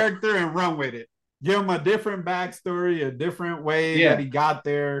create the Yeah, character and run with it. Give him a different backstory, a different way that yeah. he got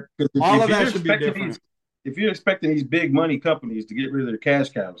there. Because All of that should be different. if you're expecting these big money companies to get rid of their cash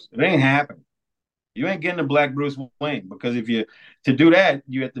cows, it ain't happening. You ain't getting a black Bruce Wayne because if you to do that,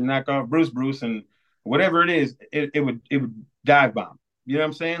 you have to knock off Bruce and whatever it is, it would dive bomb. You know what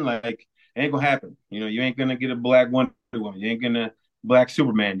I'm saying? Like it ain't gonna happen. You ain't gonna get a black Wonder Woman. You ain't gonna black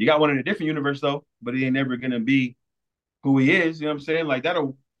Superman. You got one in a different universe though, but he ain't never gonna be who he is. You know what I'm saying? Like that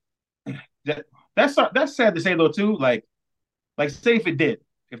that's sad to say though too. Like say if it did,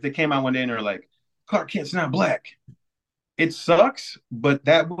 if they came out one day and they're like Clark Kent's not black, it sucks, but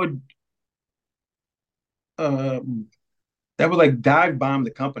uh that would like dive bomb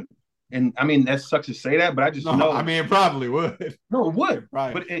the company. And I mean, that sucks to say that, but I just No, I know mean it probably would. no, it would.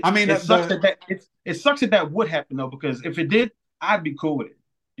 Right. But it, I mean it sucks the it sucks that would happen though, because if it did, I'd be cool with it.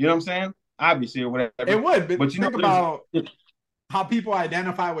 You know what I'm saying? Obviously, or it whatever. would. But But think about how people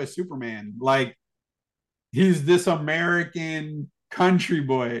identify with Superman. Like he's this American country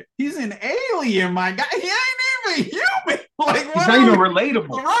boy. He's an alien, my guy. He ain't even human. Like he's what not are even we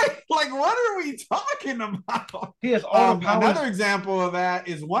relatable. right? Like what are we talking about? He has all the powers Another example of that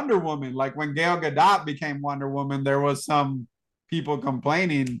is Wonder Woman. Like when Gal Gadot became Wonder Woman, there was some people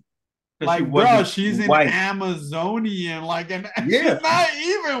complaining, because she like, bro, wasn't she's an white. Amazonian, like, and Yeah, she's not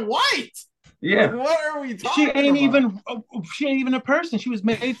even white. Like, yeah. what are we She talking ain't about? even she ain't even a person. She was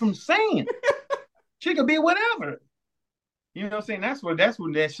made from sand. She could be whatever. You know what I'm saying? That's when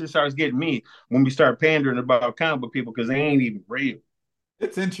that shit starts getting me when we start pandering about comic book people because they ain't even real.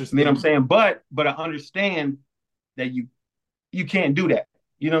 It's You know what I'm interesting. saying? But I understand that you can't do that.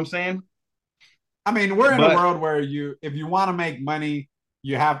 You know what I'm saying? I mean, we're in a But world where if you want to make money,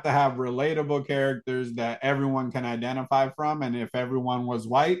 you have to have relatable characters that everyone can identify from. And if everyone was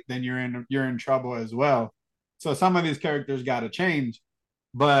white, then you're in trouble as well. So some of these characters got to change.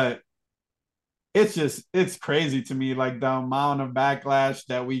 But it's crazy to me, like the amount of backlash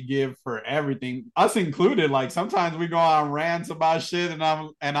that we give for everything, us included. Like sometimes we go on rants about shit, and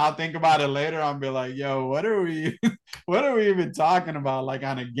I'll think about it later. I'll be like, yo, what are we what are we even talking about? Like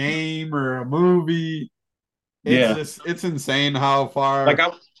on a game or a movie? It's yeah, just it's insane how like far.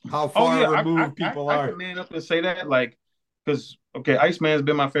 how Oh far yeah, removed people I are. can man up and say that, like, because okay, Iceman's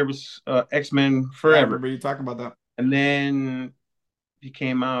been my favorite X-Men Yeah, I forever, remember you talking about that. and then he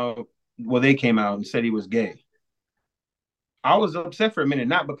came out. Well, they came out and said he was gay. I was upset for a minute,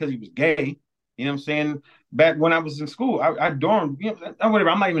 not because he was gay. You know what I'm saying? Back when I was in school, I dormed. You know, whatever.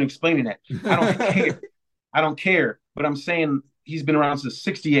 I'm not even explaining that. I don't care. I don't care. But I'm saying he's been around since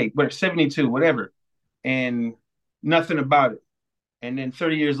 '68, but 72, whatever, and nothing about it. And then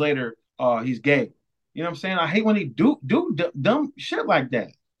 30 years later, he's gay. You know what I'm saying? I hate when he do dumb shit like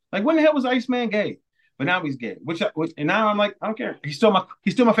that. Like when the hell was Iceman gay? But now he's gay. Which and now I'm like, I don't care. He's still my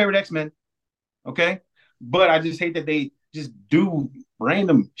favorite X-Men. Okay. But I just hate that they just do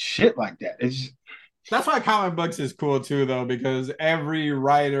random shit like that. It's just, That's why comic books is cool too, though, because every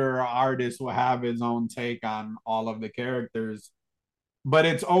writer or artist will have his own take on all of the characters. But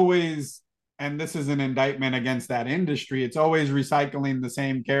it's always, and this is an indictment against that industry, it's always recycling the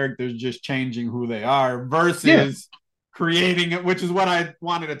same characters, just changing who they are yeah. versus creating it, which is what I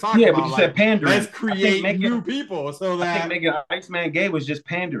wanted to talk Yeah, but about. you Like, said pandering. let's create new people so I think that, making Iceman gay was just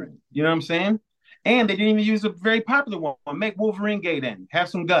pandering. You know what I'm saying? And they didn't even use a very popular one. Make Wolverine gay then. Have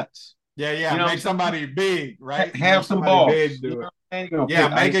some guts. yeah, yeah, You know what make I'm saying? somebody big, right? Have Make some somebody big balls. You do know it. what I'm saying? You're gonna Yeah,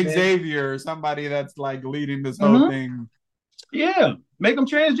 pick make Iceman. Xavier somebody that's like leading this whole Mm-hmm. thing. Yeah. Make them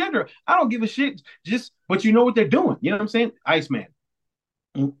transgender. I don't give a shit. Just but you know what they're doing. You know what I'm saying? Iceman.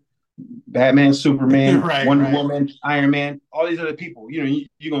 Batman, Superman, Right, Wonder right. Woman, Iron Man, all these other people. You know,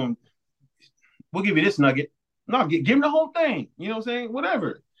 you're gonna we'll give you this nugget. No, give him the whole thing. You know what I'm saying?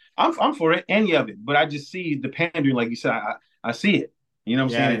 Whatever. I'm for it, any of it. But I just see the pandering, like you said. I see it. You know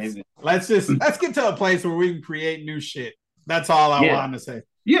what I'm Yeah, saying? it's let's get to a place where we can create new shit. That's all I Yeah, want to say.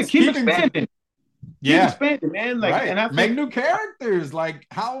 yeah. It's Keep keeping to expanding. Keep yeah, expanding, man. Like, right. and I Make think new characters. Like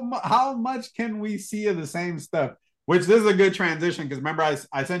how much can we see of the same stuff? Which this is a good transition because remember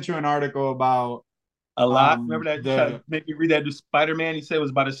I sent you an article about a lot. Remember that you tried to the make me read that to Spider Man? He said it was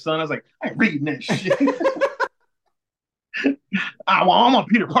about his son. I was like, I ain't reading that shit. I'm on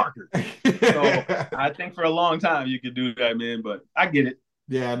Peter Parker. So I think for a long time you could do that, man. But I get it.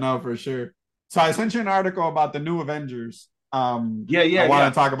 Yeah, no, for sure. So I sent you an article about the new Avengers. Yeah, I yeah, want yeah.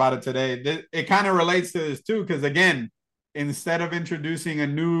 to talk about it today. It kind of relates to this too, because again, instead of introducing a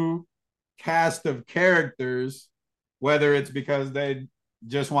new cast of characters, whether it's because they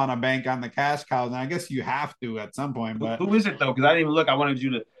just want to bank on the cash cows, and I guess you have to at some point, but Who is it though? Because I didn't even look. I wanted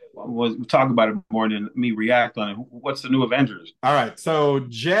you to was talk about it more than me react on it. What's the new Avengers? all right. So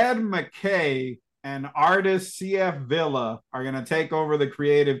Jed McKay and artist CF Villa are going to take over the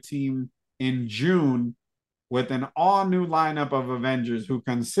creative team in June with an all new lineup of Avengers who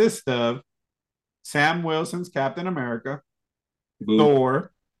consist of Sam Wilson's Captain America, Boo!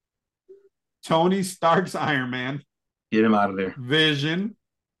 Thor, Tony Stark's Iron Man, Get him out of there. Vision,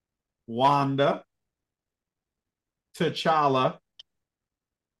 Wanda, T'Challa,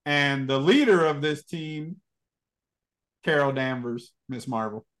 and the leader of this team, Carol Danvers, Miss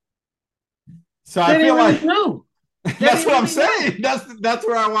Marvel. So I That feel ain't really like new. That that's ain't what I'm really saying. new. That's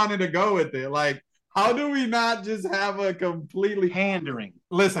where I wanted to go with it. Like, how do we not just have a completely Pandering.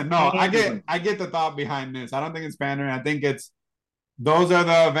 listen? No, Pandering. I get the thought behind this. I don't think it's pandering. I think it's those are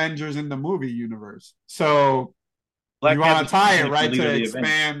the Avengers in the movie universe. So you Black want Panther to should have tie it been the right leader to of the Avengers.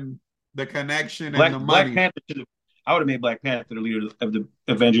 expand the connection and the Black money. Panther should have. I would have made Black Panther the leader of the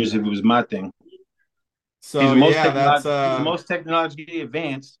Avengers if it was my thing. So yeah, that's He's the most technologically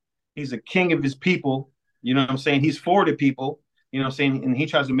advanced. He's a king of his people. You know what I'm saying? He's for the people. You know what I'm saying? And he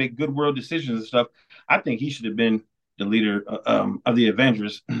tries to make good world decisions and stuff. I think he should have been the leader of the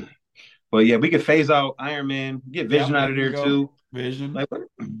Avengers. But yeah, we could phase out Iron Man, get yep. Vision There out of you there go. too. Vision.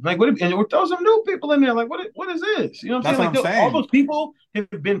 And we'll throw some new people in there. Like what is this? You know what I'm That's saying? what Like I'm all saying. those people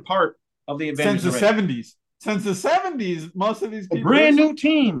have been part of the Since Avengers the already. 70s. Since the 70s, most of these A people brand there's new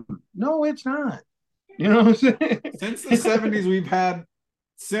team. No, it's not. You know what I'm saying? since the 70s we've had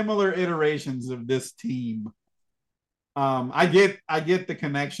similar iterations of this team. I get the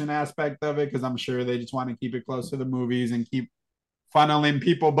connection aspect of it because I'm sure they just want to keep it close to the movies and keep funneling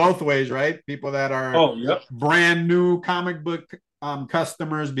people both ways, right? People that are Oh, yep. brand new comic book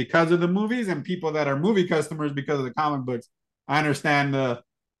customers because of the movies, and people that are movie customers because of the comic books. I understand the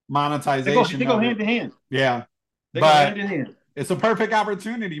monetization They go of it. hand to hand. Yeah, They go hand but in hand. it's a perfect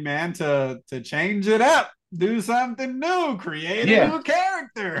opportunity, man, to change it up, do something new, create a Yeah, new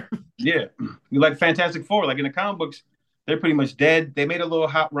character. yeah. You like Fantastic Four, like in the comic books, they're pretty much dead. They made a little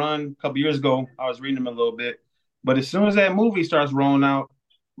hot run a couple years ago. I was reading them a little bit, but as soon as that movie starts rolling out,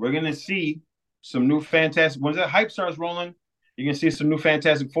 we're gonna see some new Fantastic. Once that hype starts rolling, you're gonna see some new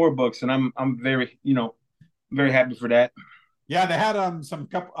Fantastic Four books, and I'm very very happy for that. Yeah, they had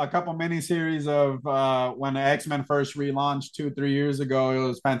a couple miniseries of when the X-Men first relaunched 2 3 years ago. It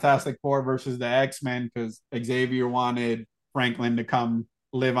was Fantastic Four versus the X-Men because Xavier wanted Franklin to come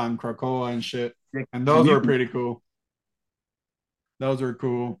live on Krakoa and shit. Yeah, And he's a those were mutant. pretty cool. Those were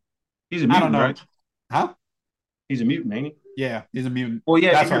cool. He's a I don't mutant, know. right? Huh? He's a mutant, ain't he? Yeah, he's a mutant. Well,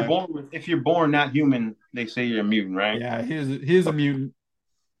 yeah. That's why. If you're born not human, they say you're a mutant, right? Yeah, he's a mutant.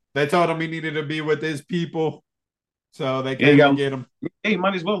 They told him he needed to be with his people, so they Yeah, you came to got. get him. Hey, you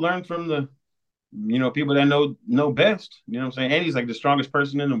might as well learn from the people that know best. You know what I'm saying? And he's like the strongest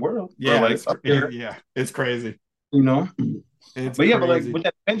person in the world, or Yeah, like up there. yeah, it's crazy. You know. It's But yeah, but like crazy. with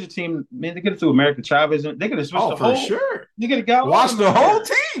that Avenger team, man, they could have threw America Chavez, and they could have switched Oh, the for whole. sure. They could have got all Watch them the in whole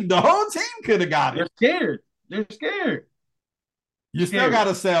there. team. The whole team could have got it. They're scared. They're scared. You still got Scared.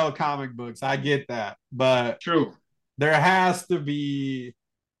 to sell comic books. I get that, but True. there has to be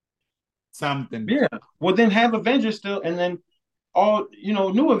something, Yeah. Well, then have Avengers still, and then all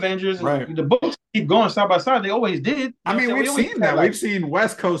new Avengers, and right? the books keep going side by side. They always did. You I know what I'm mean, saying? We we've always seen had that. We've like, seen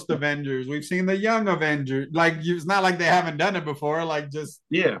West Coast Avengers. We've seen the Young Avengers. Like, it's not like they haven't done it before. Like, just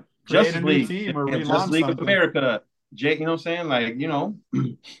yeah, create a Justice new League, team or yeah, Justice relaunch League of something. America, Jake. You know what I'm saying? Like,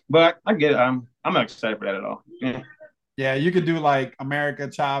 but I get it. I'm not excited for that at all. Yeah. Yeah, you could do like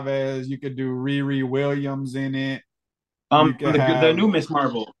America Chavez. You could do Riri Williams in it. You could The have, new Miss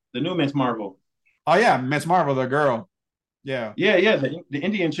Marvel, the new Miss Marvel. oh yeah, Miss Marvel, the girl. Yeah, Yeah, yeah, the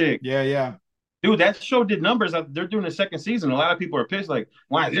Indian chick. yeah, yeah. Dude, that show did numbers. They're doing the second season. A lot of people are pissed. Like,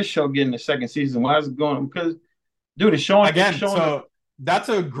 why is this show getting the second season? Why is it going? Because, dude, it's Again, showing the. so that's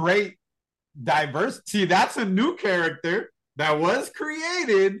a great diverse. See, that's a new character that was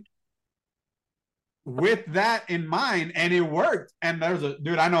created with that in mind, and it worked. And there's a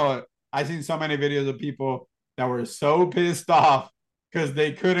dude I know. I seen so many videos of people that were so pissed off because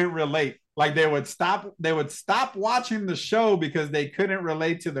they couldn't relate. Like they would stop watching the show because they couldn't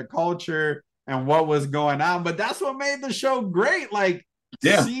relate to the culture and what was going on. But that's what made the show great. Like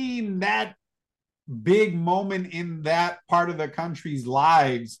Yeah, seeing that big moment in that part of the country's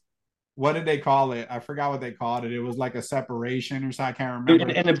lives. What did they call it? I forgot what they called it. It was like a separation or something. I can't dude,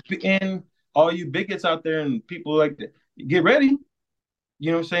 remember. and all you bigots out there and people like that, get ready.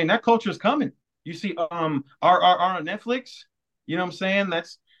 You know what I'm saying? That culture is coming. You see, RRR on Netflix. You know what I'm saying?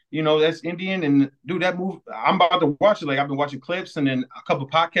 That's Indian, and dude, that movie. I'm about to watch it. Like I've been watching clips, and then a couple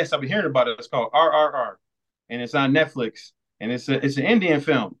podcasts I've been hearing about it. It's called RRR, and it's on Netflix, and it's an Indian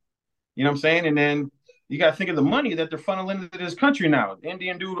film. You know what I'm saying? And then you got to think of the money that they're funneling into this country now. The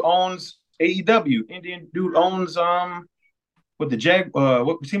Indian dude owns AEW. Indian dude owns what the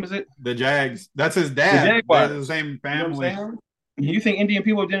what team is it? The Jags. That's his The dad. They're the Jaguars. same You know what I'm family. saying? You think Indian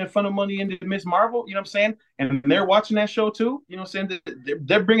people didn't funnel money into Miss Marvel? You know what I'm saying? And they're watching that show too. You know what I'm saying?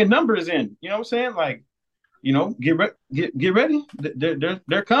 They're bringing numbers in. You know what I'm saying? Like, get ready.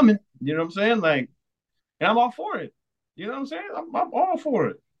 They're coming. You know what I'm saying? Like, and I'm all for it. You know what I'm saying? I'm all for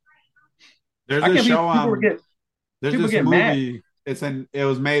it. There's I this can't show believe there's people this get mad. movie. It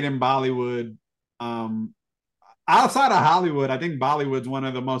was made in Bollywood. Um Outside of Hollywood, I think Bollywood's one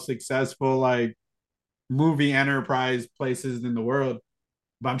of the most successful like movie enterprise places in the world.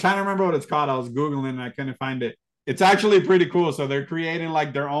 But I'm trying to remember what it's called. I was Googling and I couldn't find it. It's actually pretty cool. So they're creating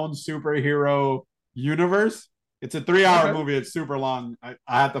like their own superhero universe. It's a 3 hour Okay. movie. It's super long. I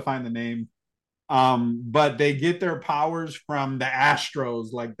have to find the name. But they get their powers from the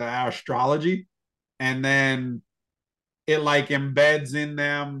astros, like the astrology, and then it like embeds in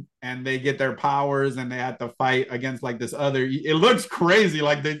them and they get their powers and they have to fight against like this other it looks crazy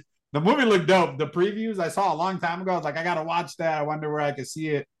like the movie looked dope. The previews I saw a long time ago, I was like, I gotta watch that. I wonder where I could see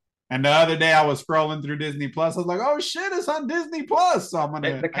it. And the other day I was scrolling through Disney Plus. I was like, oh shit, it's on Disney Plus. So That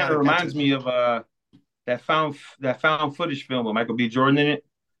I kind of gotta catch reminds it. me of that found footage film with Michael B. Jordan in it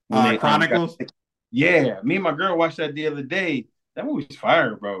when they got. Chronicles. Yeah, me and my girl watched that the other day. That movie's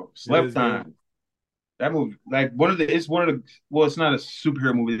fire, bro. It is Slept good. on. That movie, like it's one of the, well, it's not a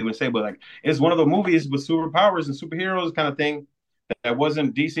superhero movie they would say, but like it's one of the movies with superpowers and superheroes kind of thing that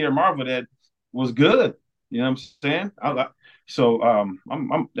wasn't DC or Marvel that was good. You know what I'm saying?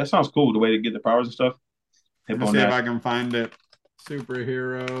 That sounds cool the way to get the powers and stuff. Let Hip me on see if that. I can find it.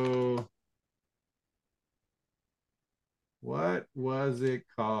 Superhero. What was it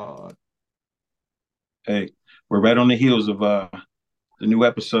called? Hey, we're right on the heels of the new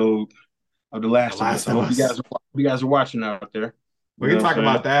episode of The The Last of Us. Last I of hope Us. you guys are watching out there. We You can know what talk I'm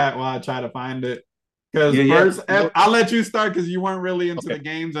saying? about that while I try to find it. Because Yeah, yeah. first, I'll let you start because you weren't really into Okay. the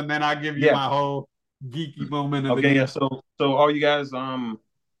games, and then I'll give you Yeah. my whole geeky moment of the Okay, yeah. game. So all you guys,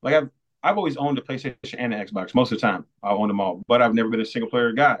 like I've always owned the PlayStation and the Xbox. Most of the time, I own them all, but I've never been a single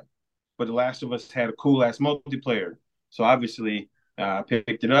player guy. But The Last of Us had a cool ass multiplayer. So obviously, I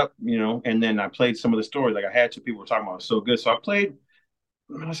picked it up, and then I played some of the stories. Like I had to, people were talking about it was so good. So I played,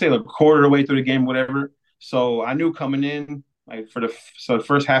 I say like a quarter of the way through the game, whatever. So I knew coming in, like so the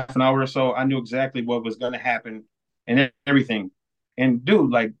first half an hour or so, I knew exactly what was going to happen and everything. And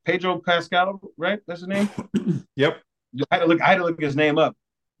dude, like Pedro Pascal, right? That's his name. Yep. I had to look his name up,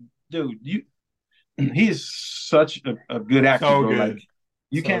 dude. He's such a good actor, So bro. Like good.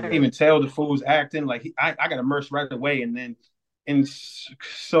 you So can't good. even tell the fool's acting. Like I got immersed right away, and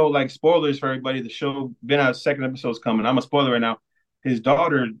so like spoilers for everybody. The show been out, second episode's coming. I'm a spoiler right now. His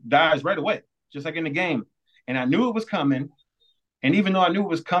daughter dies right away, just like in the game, and I knew it was coming. And even though I knew it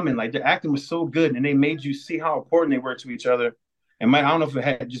was coming, like the acting was so good, and they made you see how important they were to each other. And I don't know if it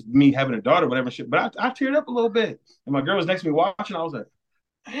had just me having a daughter, whatever shit, but I teared up a little bit. And my girl was next to me watching. I was like,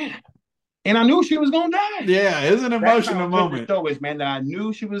 man. And I knew she was gonna die. Yeah, it's an That's how emotional good the moment. show is, man. That I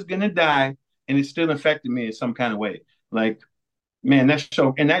knew she was gonna die, and it still affected me in some kind of way. Like, man, that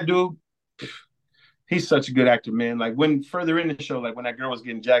show and that dude, he's such a good actor, man. Like when further in the show, like when that girl was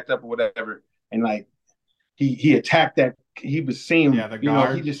getting jacked up or whatever, and like he attacked that, he was seeing, Yeah, the he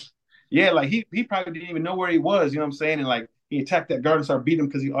guard. just, yeah, like he probably didn't even know where he was. You know what I'm saying? And like he attacked that guard and started beating him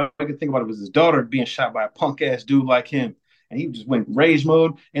because he all I could think about it was his daughter being shot by a punk ass dude like him, and he just went rage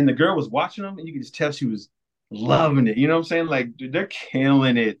mode. And the girl was watching him, and you could just tell she was loving it. You know what I'm saying? Like, dude, they're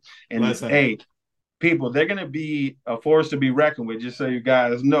killing it. And Listen, hey, people, they're gonna be a force to be reckoned with. Just so you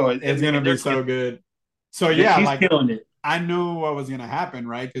guys know, it's I gonna mean, be so good. So yeah, she's like killing it. I knew what was gonna happen,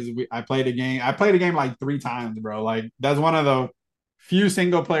 right? Because I played a game. I played a game like 3 times, bro. Like that's one of the few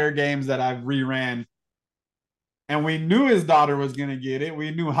single player games that I've reran. And we knew his daughter was gonna get it.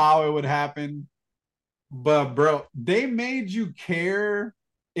 We knew how it would happen. But bro, they made you care.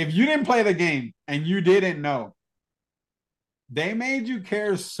 If you didn't play the game and you didn't know, they made you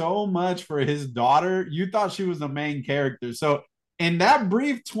care so much for his daughter. You thought she was the main character. So in that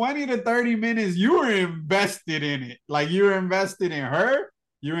brief 20 to 30 minutes, you were invested in it. Like you were invested in her,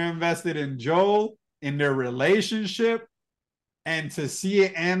 you were invested in Joel, in their relationship. And to see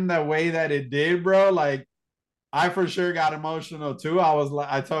it end the way that it did, bro, like I for sure got emotional too. I was like,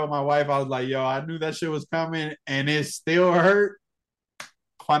 I told my wife, I was like, yo, I knew that shit was coming and it still hurt.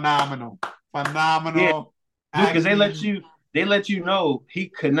 Phenomenal. Yeah, Phenomenal dude, because acting. they let you know he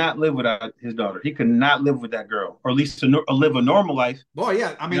could not live without his daughter. He could not live with that girl, or at least to live a normal life. Boy,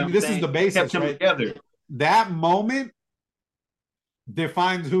 yeah. I You know mean, what I'm this is saying? the It kept basis, him right? together. That moment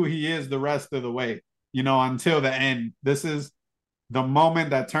defines who he is the rest of the way, until the end. This is the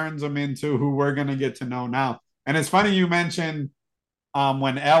moment that turns him into who we're going to get to know now. And it's funny you mentioned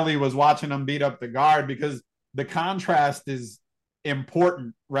when Ellie was watching him beat up the guard because the contrast is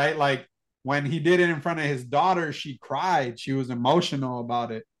important, right? Like when he did it in front of his daughter, she cried. She was emotional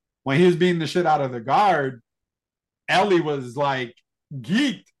about it. When he was beating the shit out of the guard, Ellie was like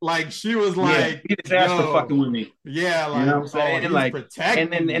geeked. Like she was Yeah, like, he just asked for yo, fucking with me. yeah, You know what like, I'm oh, saying? he's Like, and protecting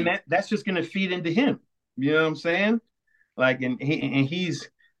then and me. that's just gonna feed into him. You know what I'm saying? Like, and he's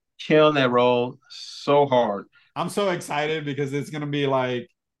killing that role so hard. I'm so excited because it's gonna be like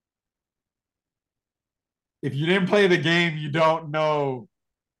if you didn't play the game, you don't know.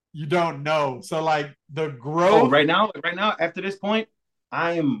 You don't know. So like the Oh, growth. right now, after this point,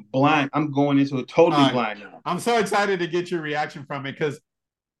 I am blind. I'm going into it totally Uh, blind now. I'm so excited to get your reaction from it because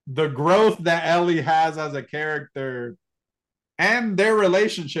the growth that Ellie has as a character and their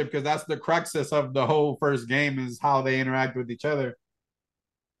relationship, because that's the cruxus of the whole first game, is how they interact with each other,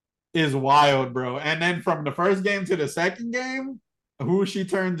 is wild, bro. And then from the first game to the second game, who she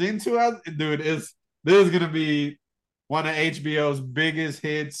turns into as dude is this is gonna be one of HBO's biggest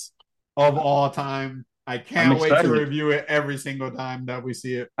hits of all time. I I'm can't wait to excited. review it every single time that we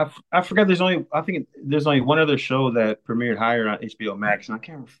see it. I forgot. I think there's only one other show that premiered higher on HBO Max, and I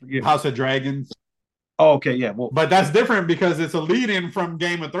can't forget. House of Dragons. Oh, okay, yeah. Well, But that's different because it's a lead-in from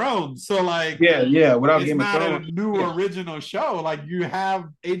Game of Thrones. So like yeah. Without it's Game of not a Thrones, new yeah, original show. Like you have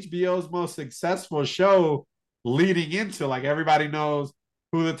HBO's most successful show leading into like everybody knows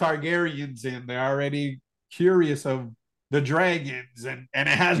who the Targaryens in. They're already curious of the dragons and it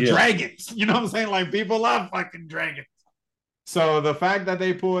has yeah. dragons. You know what I'm saying? Like people love fucking dragons. So the fact that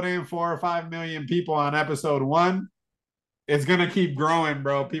they pulled in 4 or 5 million people on episode one, it's gonna keep growing,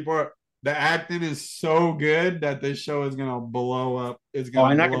 bro. The acting is so good that this show is gonna blow up. It's Oh,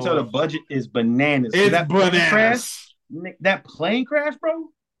 gonna and I can blow tell the up. budget is bananas because It's that plane crash, bananas. that plane crash, bro.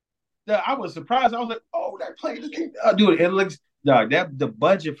 I was surprised. I was like, oh, that plane just came. Dude, it looks, dog. That the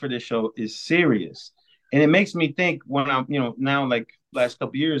budget for this show is serious, and it makes me think when I'm, now like last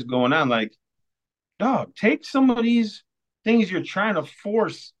couple years going on, like, dog, take some of these things you're trying to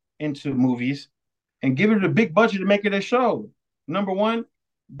force into movies and give it a big budget to make it a show. Number one,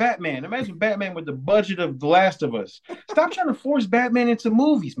 Batman. Imagine Batman with the budget of The Last of Us. Stop trying to force Batman into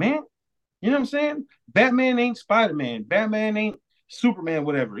movies, man. You know what I'm saying? Batman ain't Spider-Man. Batman ain't Superman,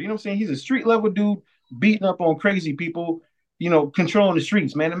 whatever. You know what I'm saying? He's a street level dude beating up on crazy people, controlling the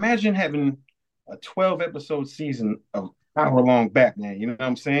streets, man. Imagine having a 12 episode season of hour long Batman. You know what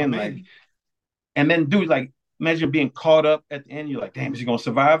I'm saying? Like, Amazing. and then dude, like, imagine being caught up at the end. You're like, damn, is he gonna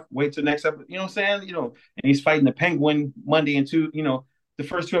survive? Wait till next episode. You know what I'm saying? And he's fighting the Penguin Monday and two. The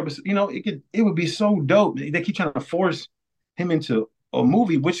first two episodes. It would be so dope. They keep trying to force him into a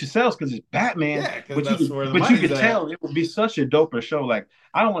movie, which it sells because it's Batman. Yeah, because But that's where the you money's could at. tell it would be such a doper show. Like,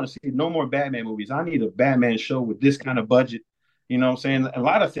 I don't want to see no more Batman movies. I need a Batman show with this kind of budget. You know what I'm saying? A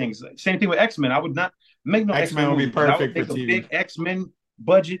lot of things. Same thing with X-Men. I would not make no X-Men X-Men will be movie, but I would perfect for make a big TV. X-Men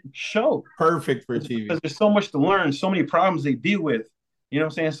budget show Perfect for because TV. there's so much to learn, so many problems they deal with. You know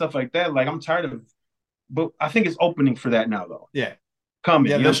what I'm saying? Stuff like that. Like, I'm tired of, but I think it's opening for that now, though. Yeah.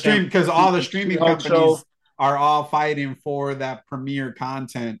 Coming. Yeah, You know the what I'm saying? stream, because all the streaming She-Hulk show. companies are all fighting for that premiere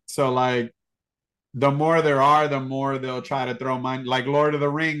content. So like the more there are, the more they'll try to throw money. Like Lord of the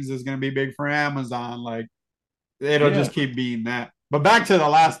Rings is going to be big for Amazon. Like it'll Yeah. just keep being that. But back to The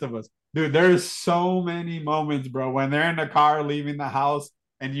Last of Us, dude. There's so many moments, bro, when they're in the car leaving the house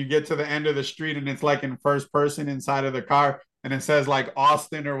and you get to the end of the street and it's like in first person inside of the car and it says like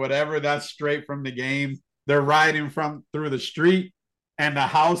Austin or whatever. That's straight from the game. They're riding from through the street and the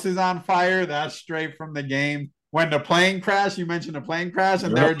house is on fire. That's straight from the game. When the plane crash, you mentioned the plane crash,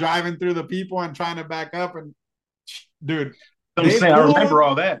 and they're Yep. driving through the people and trying to back up. And dude, I'm they saying I pulled remember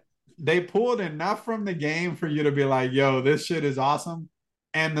all that. they pulled enough from the game for you to be like, yo, this shit is awesome.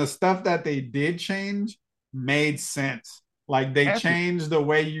 And the stuff that they did change made sense. Like they Have to. changed the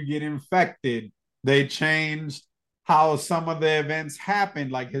way you get infected. They changed how some of the events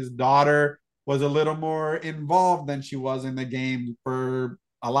happened. Like his daughter was a little more involved than she was in the game for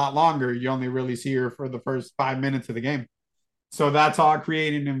a lot longer. You only really see her for the first 5 minutes of the game. So that's all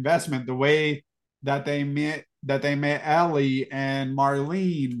creating investment. The way that they met Ellie and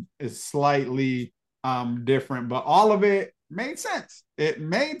Marlene is slightly different, but all of it made sense. It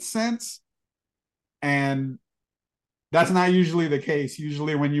made sense, and that's not usually the case.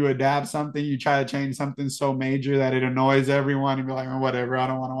 Usually, when you adapt something, you try to change something so major that it annoys everyone and be like, oh, whatever, I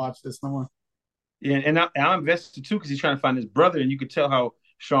don't want to watch this no more. Yeah, and I'm invested too because he's trying to find his brother, and you could tell how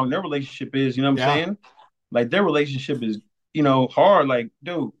strong their relationship is. You know what I'm Yeah, saying? Like their relationship is, hard. Like,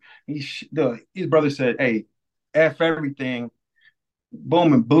 dude, his brother said, "Hey, f everything,"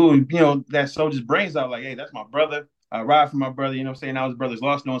 boom, and blew, that soldier's brains out. Like, hey, that's my brother. I ride for my brother. You know what I'm saying? Now his brother's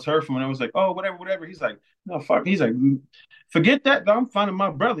lost, no one's heard from him. And I was like, oh, whatever, whatever. He's like, no, fuck. He's like, forget that. I'm finding my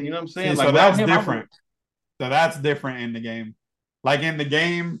brother. You know what I'm see, saying? Like so without that's him, I would. different. So that's different in the game. Like in the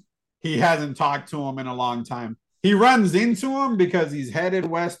game, he hasn't talked to him in a long time. He runs into him because he's headed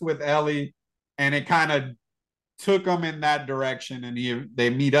west with Ellie, and it kind of took him in that direction, and they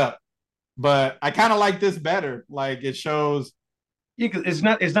meet up. But I kind of like this better. Like it shows, Yeah, 'cause it's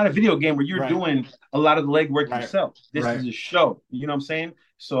not a video game where you're right, doing a lot of the legwork right, yourself. This right, is a show. You know what I'm saying?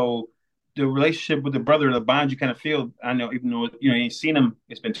 So the relationship with the brother, the bond you kind of feel. I know, even though you ain't seen him,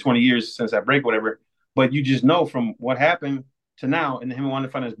 it's been 20 years since that break, whatever. But you just know from what happened to now, and him wanting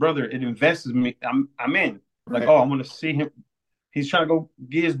to find his brother, it invests me. I'm in. Like, right, oh, I want to see him. He's trying to go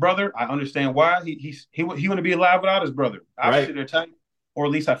get his brother. I understand why he want to be alive without his brother. right. Obviously, they're tight, or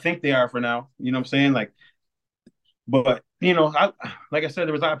at least I think they are for now. You know what I'm saying? Like, but like I said,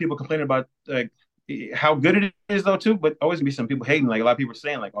 there was a lot of people complaining about like how good it is though too. But always gonna be some people hating. Like a lot of people are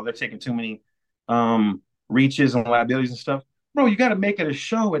saying like, oh, they're taking too many reaches and liabilities and stuff. Bro, you got to make it a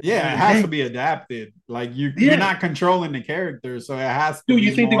show at the Yeah, end it of the has to day. be adapted. Like you're Yeah, not controlling the character, so it has to dude, you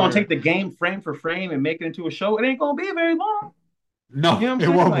be think they're gonna more. take the game frame for frame and make it into a show? It ain't gonna be very long. You No, know what I'm it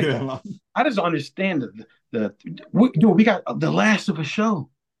saying? won't be Like, that long. I just don't understand dude, we got the last of a show.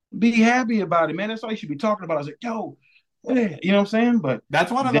 Be happy about it, man. That's all you should be talking about. I was like, yo, yeah, you know what I'm saying? But That's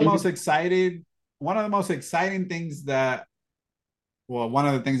one of the then most excited. One of the most exciting things that. Well, one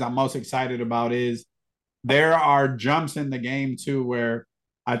of the things I'm most excited about is there are jumps in the game too where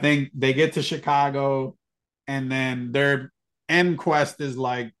I think they get to Chicago and then their end quest is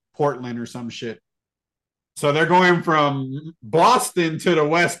like Portland or some shit. So they're going from Boston to the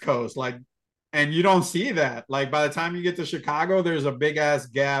West Coast, like, and you don't see that. Like by the time you get to Chicago, there's a big ass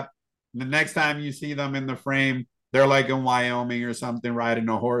gap. The next time you see them in the frame, they're like in Wyoming or something riding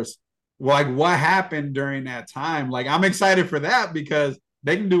a horse. Like what happened during that time? Like I'm excited for that because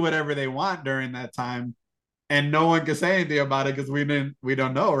they can do whatever they want during that time, and no one can say anything about it because we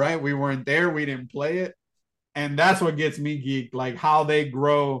don't know, right? We weren't there, we didn't play it, and that's what gets me geeked. Like how they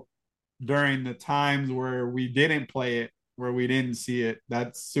grow during the times where we didn't play it, where we didn't see it.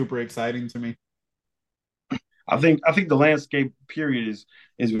 That's super exciting to me. I think the landscape period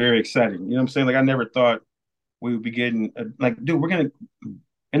is very exciting. You know what I'm saying? Like I never thought we would be getting like, dude, we're gonna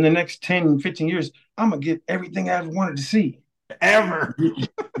in the next 10, 15 years, I'm gonna get everything I ever wanted to see. Ever.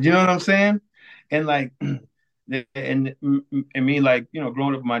 You know what I'm saying? And like, and me, like,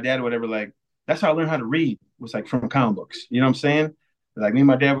 growing up with my dad or whatever, like, that's how I learned how to read was like from comic books. You know what I'm saying? Like, me and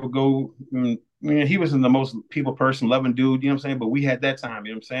my dad would go, he wasn't the most people person, loving dude, you know what I'm saying? But we had that time,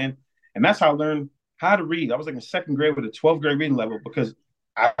 you know what I'm saying? And that's how I learned how to read. I was like in second grade with a 12th grade reading level because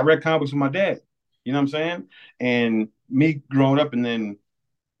I read comic books with my dad. You know what I'm saying? And me growing up, and then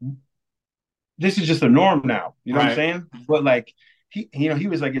this is just the norm now. You know what I'm Right. saying? But like he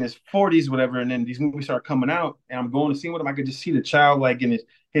was like in his 40s, whatever, and then these movies start coming out, and I'm going to see with him. I could just see the child like in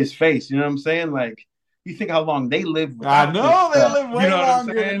his face. You know what I'm saying? Like you think how long they live I without this know they stuff. live You way know what I'm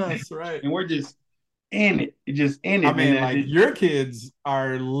longer than saying? us, right? And we're just in it, just in I it, and mean, like your kids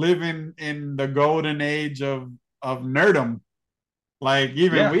are living in the golden age of nerdum. Like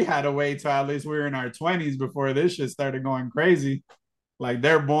even yeah, we had to wait till at least we were in our 20s before this shit started going crazy. Like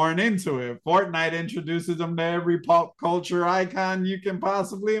they're born into it. Fortnite introduces them to every pop culture icon you can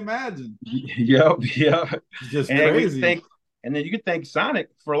possibly imagine. yep, yeah. It's just And then we crazy. think, and then you could thank Sonic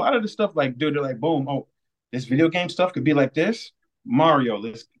for a lot of the stuff. Like, dude, they're like, boom, oh, this video game stuff could be like this. Mario,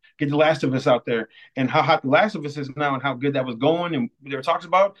 let's get The Last of Us out there, and how hot The Last of Us is now, and how good that was going. And they were talks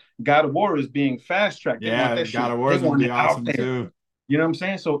about God of War is being fast tracked. They want Yeah, that God shit. of War They is gonna want be it out awesome there. too. You know what I'm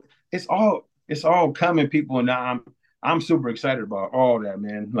saying? So it's all coming, people, and now I'm super excited about all that,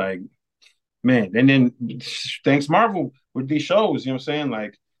 man. Like, man, and then thanks Marvel with these shows, you know what I'm saying?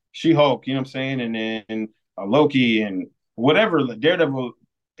 Like She-Hulk, you know what I'm saying? And then Loki and whatever, like Daredevil,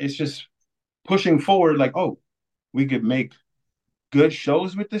 it's just pushing forward like, oh, we could make good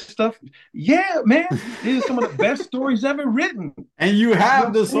shows with this stuff. Yeah, man, these are some of the best stories ever written. And you You know have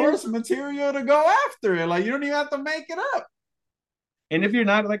what the I'm saying? source material to go after it. Like you don't even have to make it up. And if you're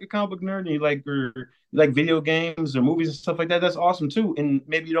not like a comic book nerd and you like video games or movies and stuff like that, that's awesome too. And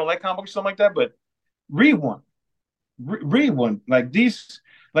maybe you don't like comic books or something like that, but read one. Read one. Like these,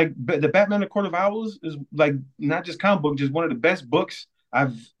 like the Batman: The Court of Owls is like not just comic book, just one of the best books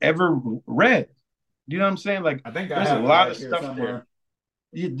I've ever read. You know what I'm saying? Like I think I there's a have it lot back of here stuff there. somewhere.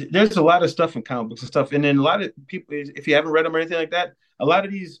 There's a lot of stuff in comic books and stuff, and then a lot of people, if you haven't read them or anything like that, a lot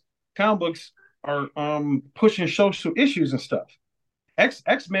of these comic books are pushing social issues and stuff.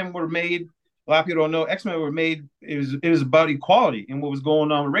 X-Men were made. A lot of people don't know X-Men were made. It was about equality and what was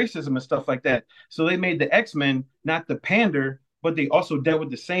going on with racism and stuff like that. So they made the X-Men not the pander, but they also dealt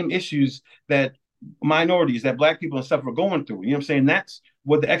with the same issues that minorities, that black people and stuff were going through. You know what I'm saying? That's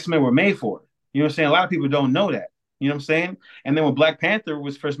what the X-Men were made for. You know what I'm saying? A lot of people don't know that. You know what I'm saying? And then when Black Panther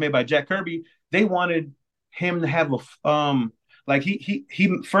was first made by Jack Kirby, they wanted him to have like he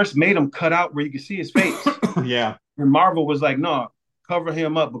first made him cut out where you could see his face. Yeah. And Marvel was like, no, cover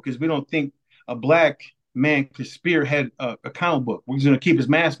him up because we don't think a black man could spearhead a comic book. We're just gonna keep his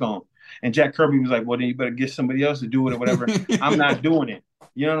mask on. And Jack Kirby was like, well, then you better get somebody else to do it or whatever. I'm not doing it.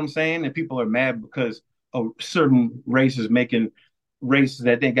 You know what I'm saying? And people are mad because of certain races making races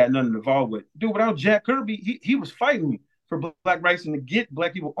that they got nothing involved with. Dude, without Jack Kirby, he was fighting for black rights and to get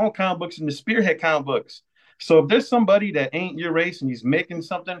black people on comic books and to spearhead comic books. So if there's somebody that ain't your race and he's making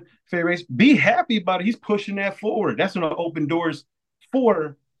something for your race, be happy about it. He's pushing that forward. That's going to open doors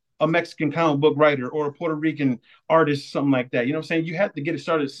for a Mexican comic book writer or a Puerto Rican artist, something like that. You know what I'm saying? You have to get it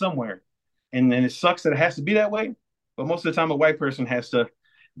started somewhere. And then it sucks that it has to be that way. But most of the time, a white person has to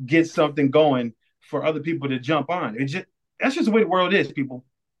get something going for other people to jump on. That's just the way the world is, people.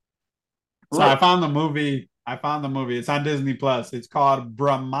 So I Right. found the movie. I found the movie. It's on Disney Plus. It's called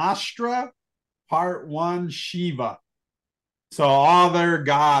Brahmastra Part One Shiva. So all their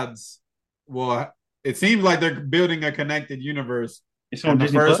gods will. It seems like they're building a connected universe, It's on and the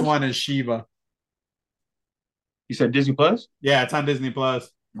Disney first Plus. one is Shiva. You said Disney Plus? Yeah, it's on Disney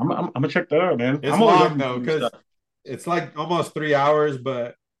Plus. I'm gonna check that out, man. It's I'm always long open for though, new because stuff. it's like almost 3 hours,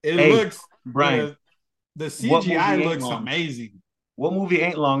 but it Hey, looks Brian, the what CGI movie ain't looks long? amazing. What movie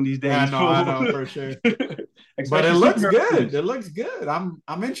ain't long these Yeah, days, I fool? know for sure. But it Especially looks superhero good. movies. It looks good.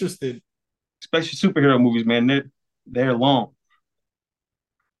 I'm interested. Especially superhero movies, man. They're long.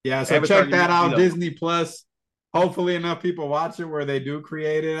 Yeah, so Avatar check didn't that need to be out. that long. Disney Plus. Hopefully enough people watch it where they do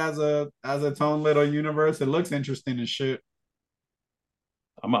create it as its own little universe. It looks interesting as shit.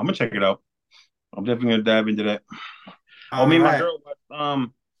 I'm gonna check it out. I'm definitely gonna dive into that. Oh, All me and my right. girl watched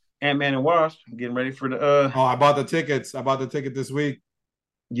Ant-Man and Wasp. Getting ready for the Oh, I bought the tickets. I bought the ticket this week.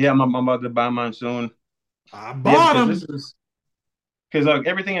 yeah, I'm about to buy mine soon. I Yeah, bought because them. because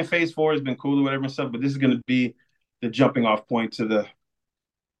everything in Phase Four has been cool or whatever and stuff, but this is going to be the jumping off point to the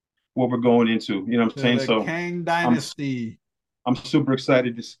what we're going into. You know what I'm To saying? the So Kang I'm Dynasty. I'm super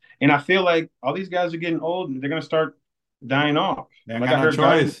excited. And I feel like all these guys are getting old and they're going to start dying off. They ain't Like got no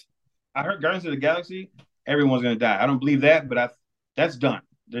choice. I heard Guardians of the Galaxy, everyone's going to die. I don't believe that, but that's done.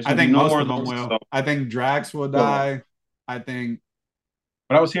 There's I going to be think no most more of of them those. will. So, I think Drax will so die. I think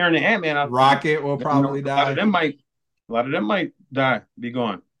but I was hearing the Ant Man. I was like, Rocket will you know, probably die. a lot of them might die, be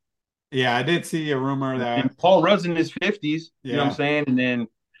gone. Yeah, I did see a rumor that, And Paul Rudd's in his 50s. You know what I'm yeah, saying?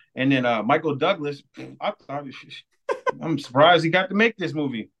 And then Michael Douglas. I thought I'm surprised he got to make this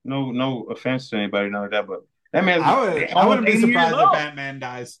movie. No offense to anybody, none of that, but that man's I almost wouldn't be 80 years surprised if old. Ant-Man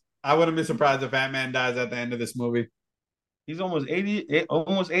dies. I wouldn't be surprised if Ant-Man dies at the end of this movie. He's almost 80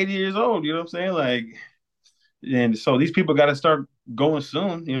 years old. You know what I'm saying? Like, and so these people got to start going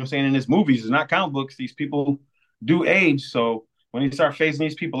soon. You know what I'm saying? In this movies, it's not comic books. These people do age. So when you start phasing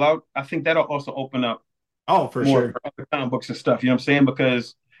these people out, I think that'll also open up Oh, for more sure. for other comic books and stuff. You know what I'm saying?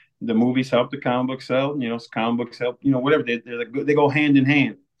 Because the movies help the comic books sell. You know, comic books help. You know, whatever they go hand in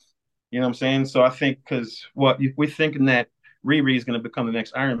hand. You know what I'm saying? So I think because we're thinking that Riri is going to become the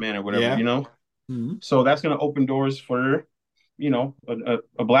next Iron Man or whatever. Yeah. You know, Mm-hmm. so that's going to open doors for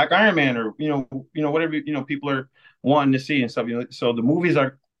a black Iron Man or whatever people are wanting to see and stuff. You know, so the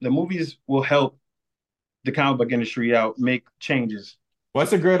movies will help the comic book industry out, make changes.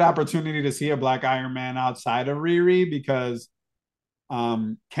 What's a good opportunity to see a Black Iron Man outside of Riri? Because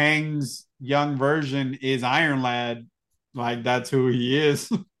Kang's young version is Iron Lad. Like, that's who he is.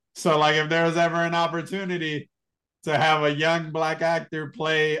 So, like, if there was ever an opportunity to have a young black actor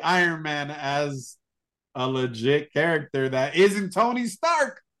play Iron Man as a legit character that isn't Tony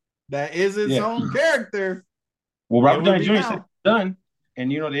Stark, that is its Yeah. own character, Well, it Robert would Downey be Jr. said now. it's done, and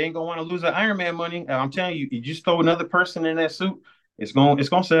they ain't gonna want to lose the Iron Man money. And I'm telling you, you just throw another person in that suit, it's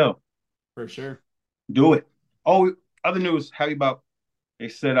gonna sell. For sure. Do it. Oh, other news. How about they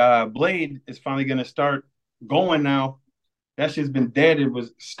said Blade is finally gonna start going now. That shit's been dead. It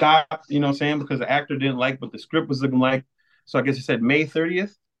was stopped, you know what I'm saying, because the actor didn't like what the script was looking like. So I guess it said May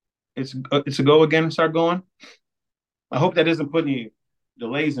 30th. It's a go again and start going. I hope that doesn't put any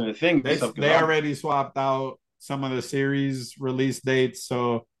delays in the thing and stuff. Because They already swapped out some of the series release dates.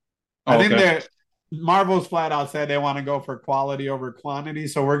 So I oh, think okay. that Marvel's flat out said they want to go for quality over quantity.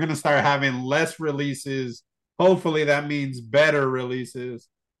 So we're gonna start having less releases. Hopefully that means better releases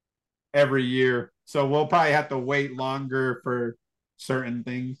every year. So we'll probably have to wait longer for certain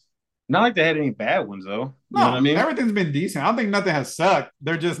things. Not like they had any bad ones though. You know what I No, mean? everything's been decent. I don't think nothing has sucked.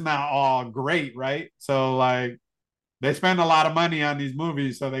 They're just not all great, right? So like they spend a lot of money on these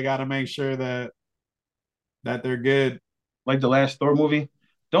movies, so they got to make sure that they're good. Like the last Thor movie.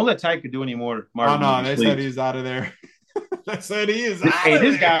 Don't let Taika do any more Oh Marvel no, movies, they said please. he's out of there. They said he is out Hey, of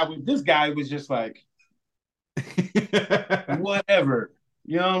there. this guy was just like whatever.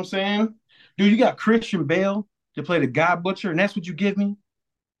 You know what I'm saying? Dude, you got Christian Bale to play the God Butcher, and that's what you give me?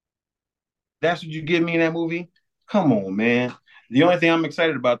 That's what you give me in that movie? Come on, man. The only thing I'm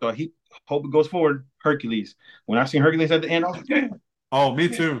excited about, though, he hope it goes forward, Hercules. When I seen Hercules at the end, I was like, damn. Oh, me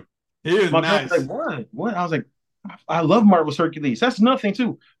too. He is My girl was like, nice. what? What? I was like, I love Marvel's Hercules. That's nothing,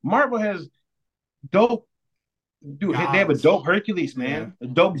 too. Marvel has dope, dude, they have a Gods. dope Hercules, Yeah. man. A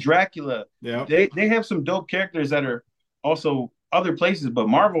dope Dracula. Yep. They have some dope characters that are also other places, but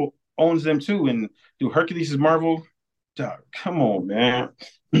Marvel owns them too. And dude, Hercules is Marvel. Duh, come on, man.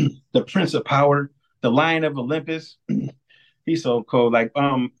 The Prince of Power, the Lion of Olympus. He's so cool. Like,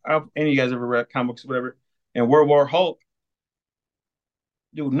 any of you guys ever read comics, whatever? And World War Hulk,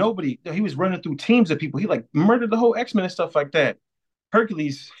 dude, he was running through teams of people. He like murdered the whole X-Men and stuff like that.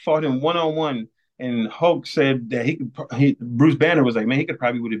 Hercules fought him one on one, and Hulk said that Bruce Banner was like, man, he could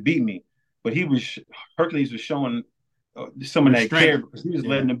probably would have beat me, but Hercules was showing some of that care Restraint. because he was Yeah.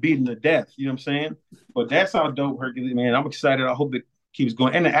 letting him beat him to death. You know what I'm saying? But that's how dope Hercules, man. I'm excited. I hope it keeps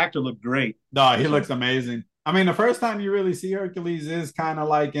going, and the actor looked great. No, he So looks amazing. I mean, the first time you really see Hercules is kind of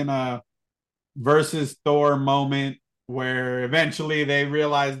like in a versus Thor moment where eventually they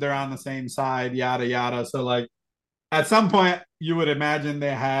realize they're on the same side, yada yada. So like at some point you would imagine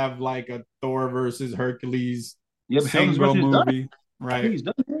they have like a Thor versus Hercules yeah, but Hemsworth single is done. movie, I think right? he's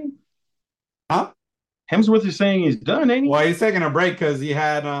done. Ain't Huh? Hemsworth is saying he's done, ain't he? Well, he's taking a break because he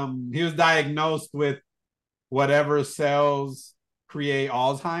was diagnosed with whatever cells create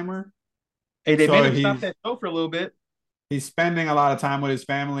Alzheimer. Hey, they made So him stop that show for a little bit. he's spending a lot of time with his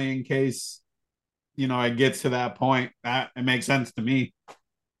family in case it gets to that point. That it makes sense to me.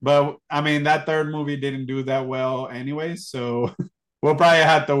 But I mean, that third movie didn't do that well anyway, so we'll probably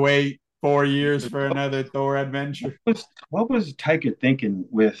have to wait 4 years for another Thor adventure. What was Taika thinking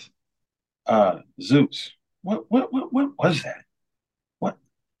with Zeus? What was that? What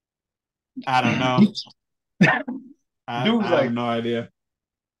I don't know. dude was I have like, no idea.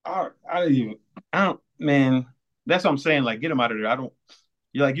 I don't even, I don't, man. That's what I'm saying. Like, get him out of there. I don't.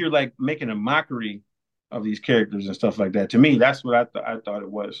 You're like making a mockery of these characters and stuff like that. To me, that's what I thought it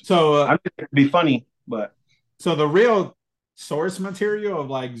was. So I think it'd be funny, but so the real source material of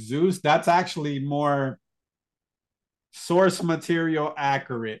like Zeus, that's actually more source material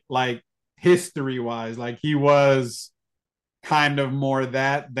accurate, like history wise. Like he was kind of more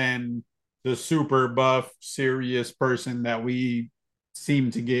that than the super buff, serious person that we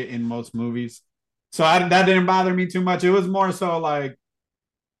seem to get in most movies. So that didn't bother me too much. It was more so like,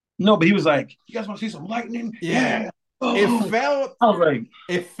 no. But he was like, "You guys want to see some lightning? yeah, Yeah." it Oh, felt I was like,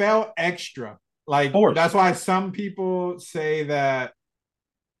 it felt extra. Like that's "Force." why some people say that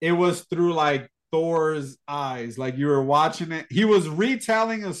it was through like Thor's eyes. Like you were watching it. He was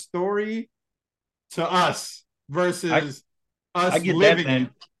retelling a story to us I versus I us get that living then. it.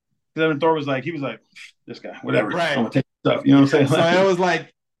 Because then Thor was like, he was like, "This guy, whatever. I'm Right. gonna take stuff." You know what Yeah. I'm So saying? it Like, was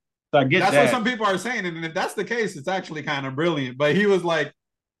like so I get that's what that. some people are saying. And if that's the case, it's actually kind of brilliant. But he was like,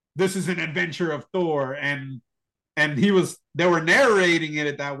 this is an adventure of Thor. And he was they were narrating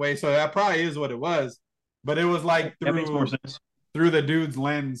it that way. So that probably is what it was. But it was like That makes more through sense. the dude's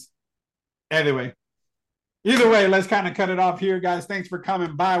lens. Anyway, either way, let's kind of cut it off here, guys. Thanks for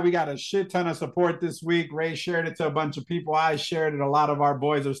coming by. We got a shit ton of support this week. Ray shared it to a bunch of people. I shared it. A lot of our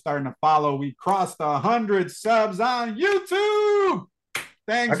boys are starting to follow. We crossed 100 subs on YouTube. I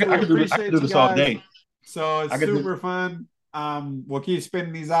Thanks. could, We I could do this. I could appreciate do you this all guys. day. So I it's could do. super fun. We'll keep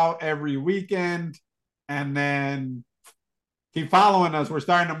spinning these out every weekend and then keep following us. We're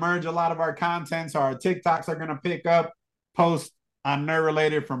starting to merge a lot of our content. So our TikToks are going to pick up posts on Nerd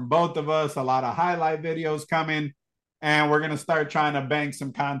Related from both of us, a lot of highlight videos coming. And we're going to start trying to bank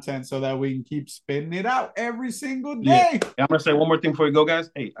some content so that we can keep spitting it out every single Yeah. day. And I'm gonna say one more thing before you go,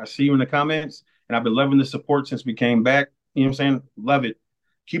 guys. Hey, I see you in the comments, and I've been loving the support since we came back. You know what I'm saying? Love it.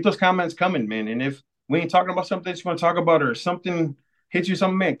 Keep those comments coming, man. And if we ain't talking about something that you want to talk about, or something hits you,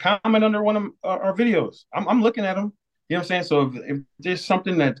 something, man, comment under one of our videos. I'm looking at them. You know what I'm saying? So if there's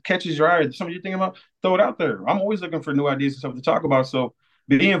something that catches your eye, or something you're thinking about, throw it out there. I'm always looking for new ideas and stuff to talk about. So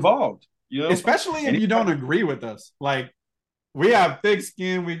be involved. You know, Especially if and you don't agree with us. Like, we have thick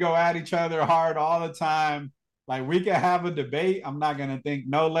skin. We go at each other hard all the time. Like we can have a debate. I'm not gonna think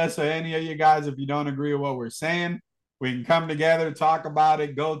no less of any of you guys if you don't agree with what we're saying. We can come together, talk about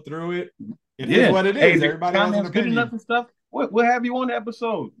it, go through it. It is yeah. what it Hey, is. if your Everybody has an comments good enough opinion. and stuff, we'll have you on the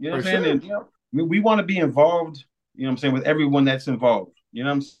episode. You know For what I'm saying? sure. And we want to be involved, you know what I'm saying, with everyone that's involved. You know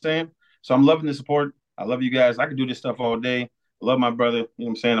what I'm saying? So I'm loving the support. I love you guys. I can do this stuff all day. I love my brother. You know what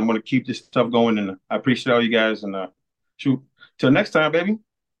I'm saying? I'm gonna keep this stuff going and I appreciate all you guys and shoot. Till next time, baby.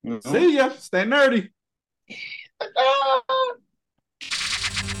 You know? See ya. Stay nerdy.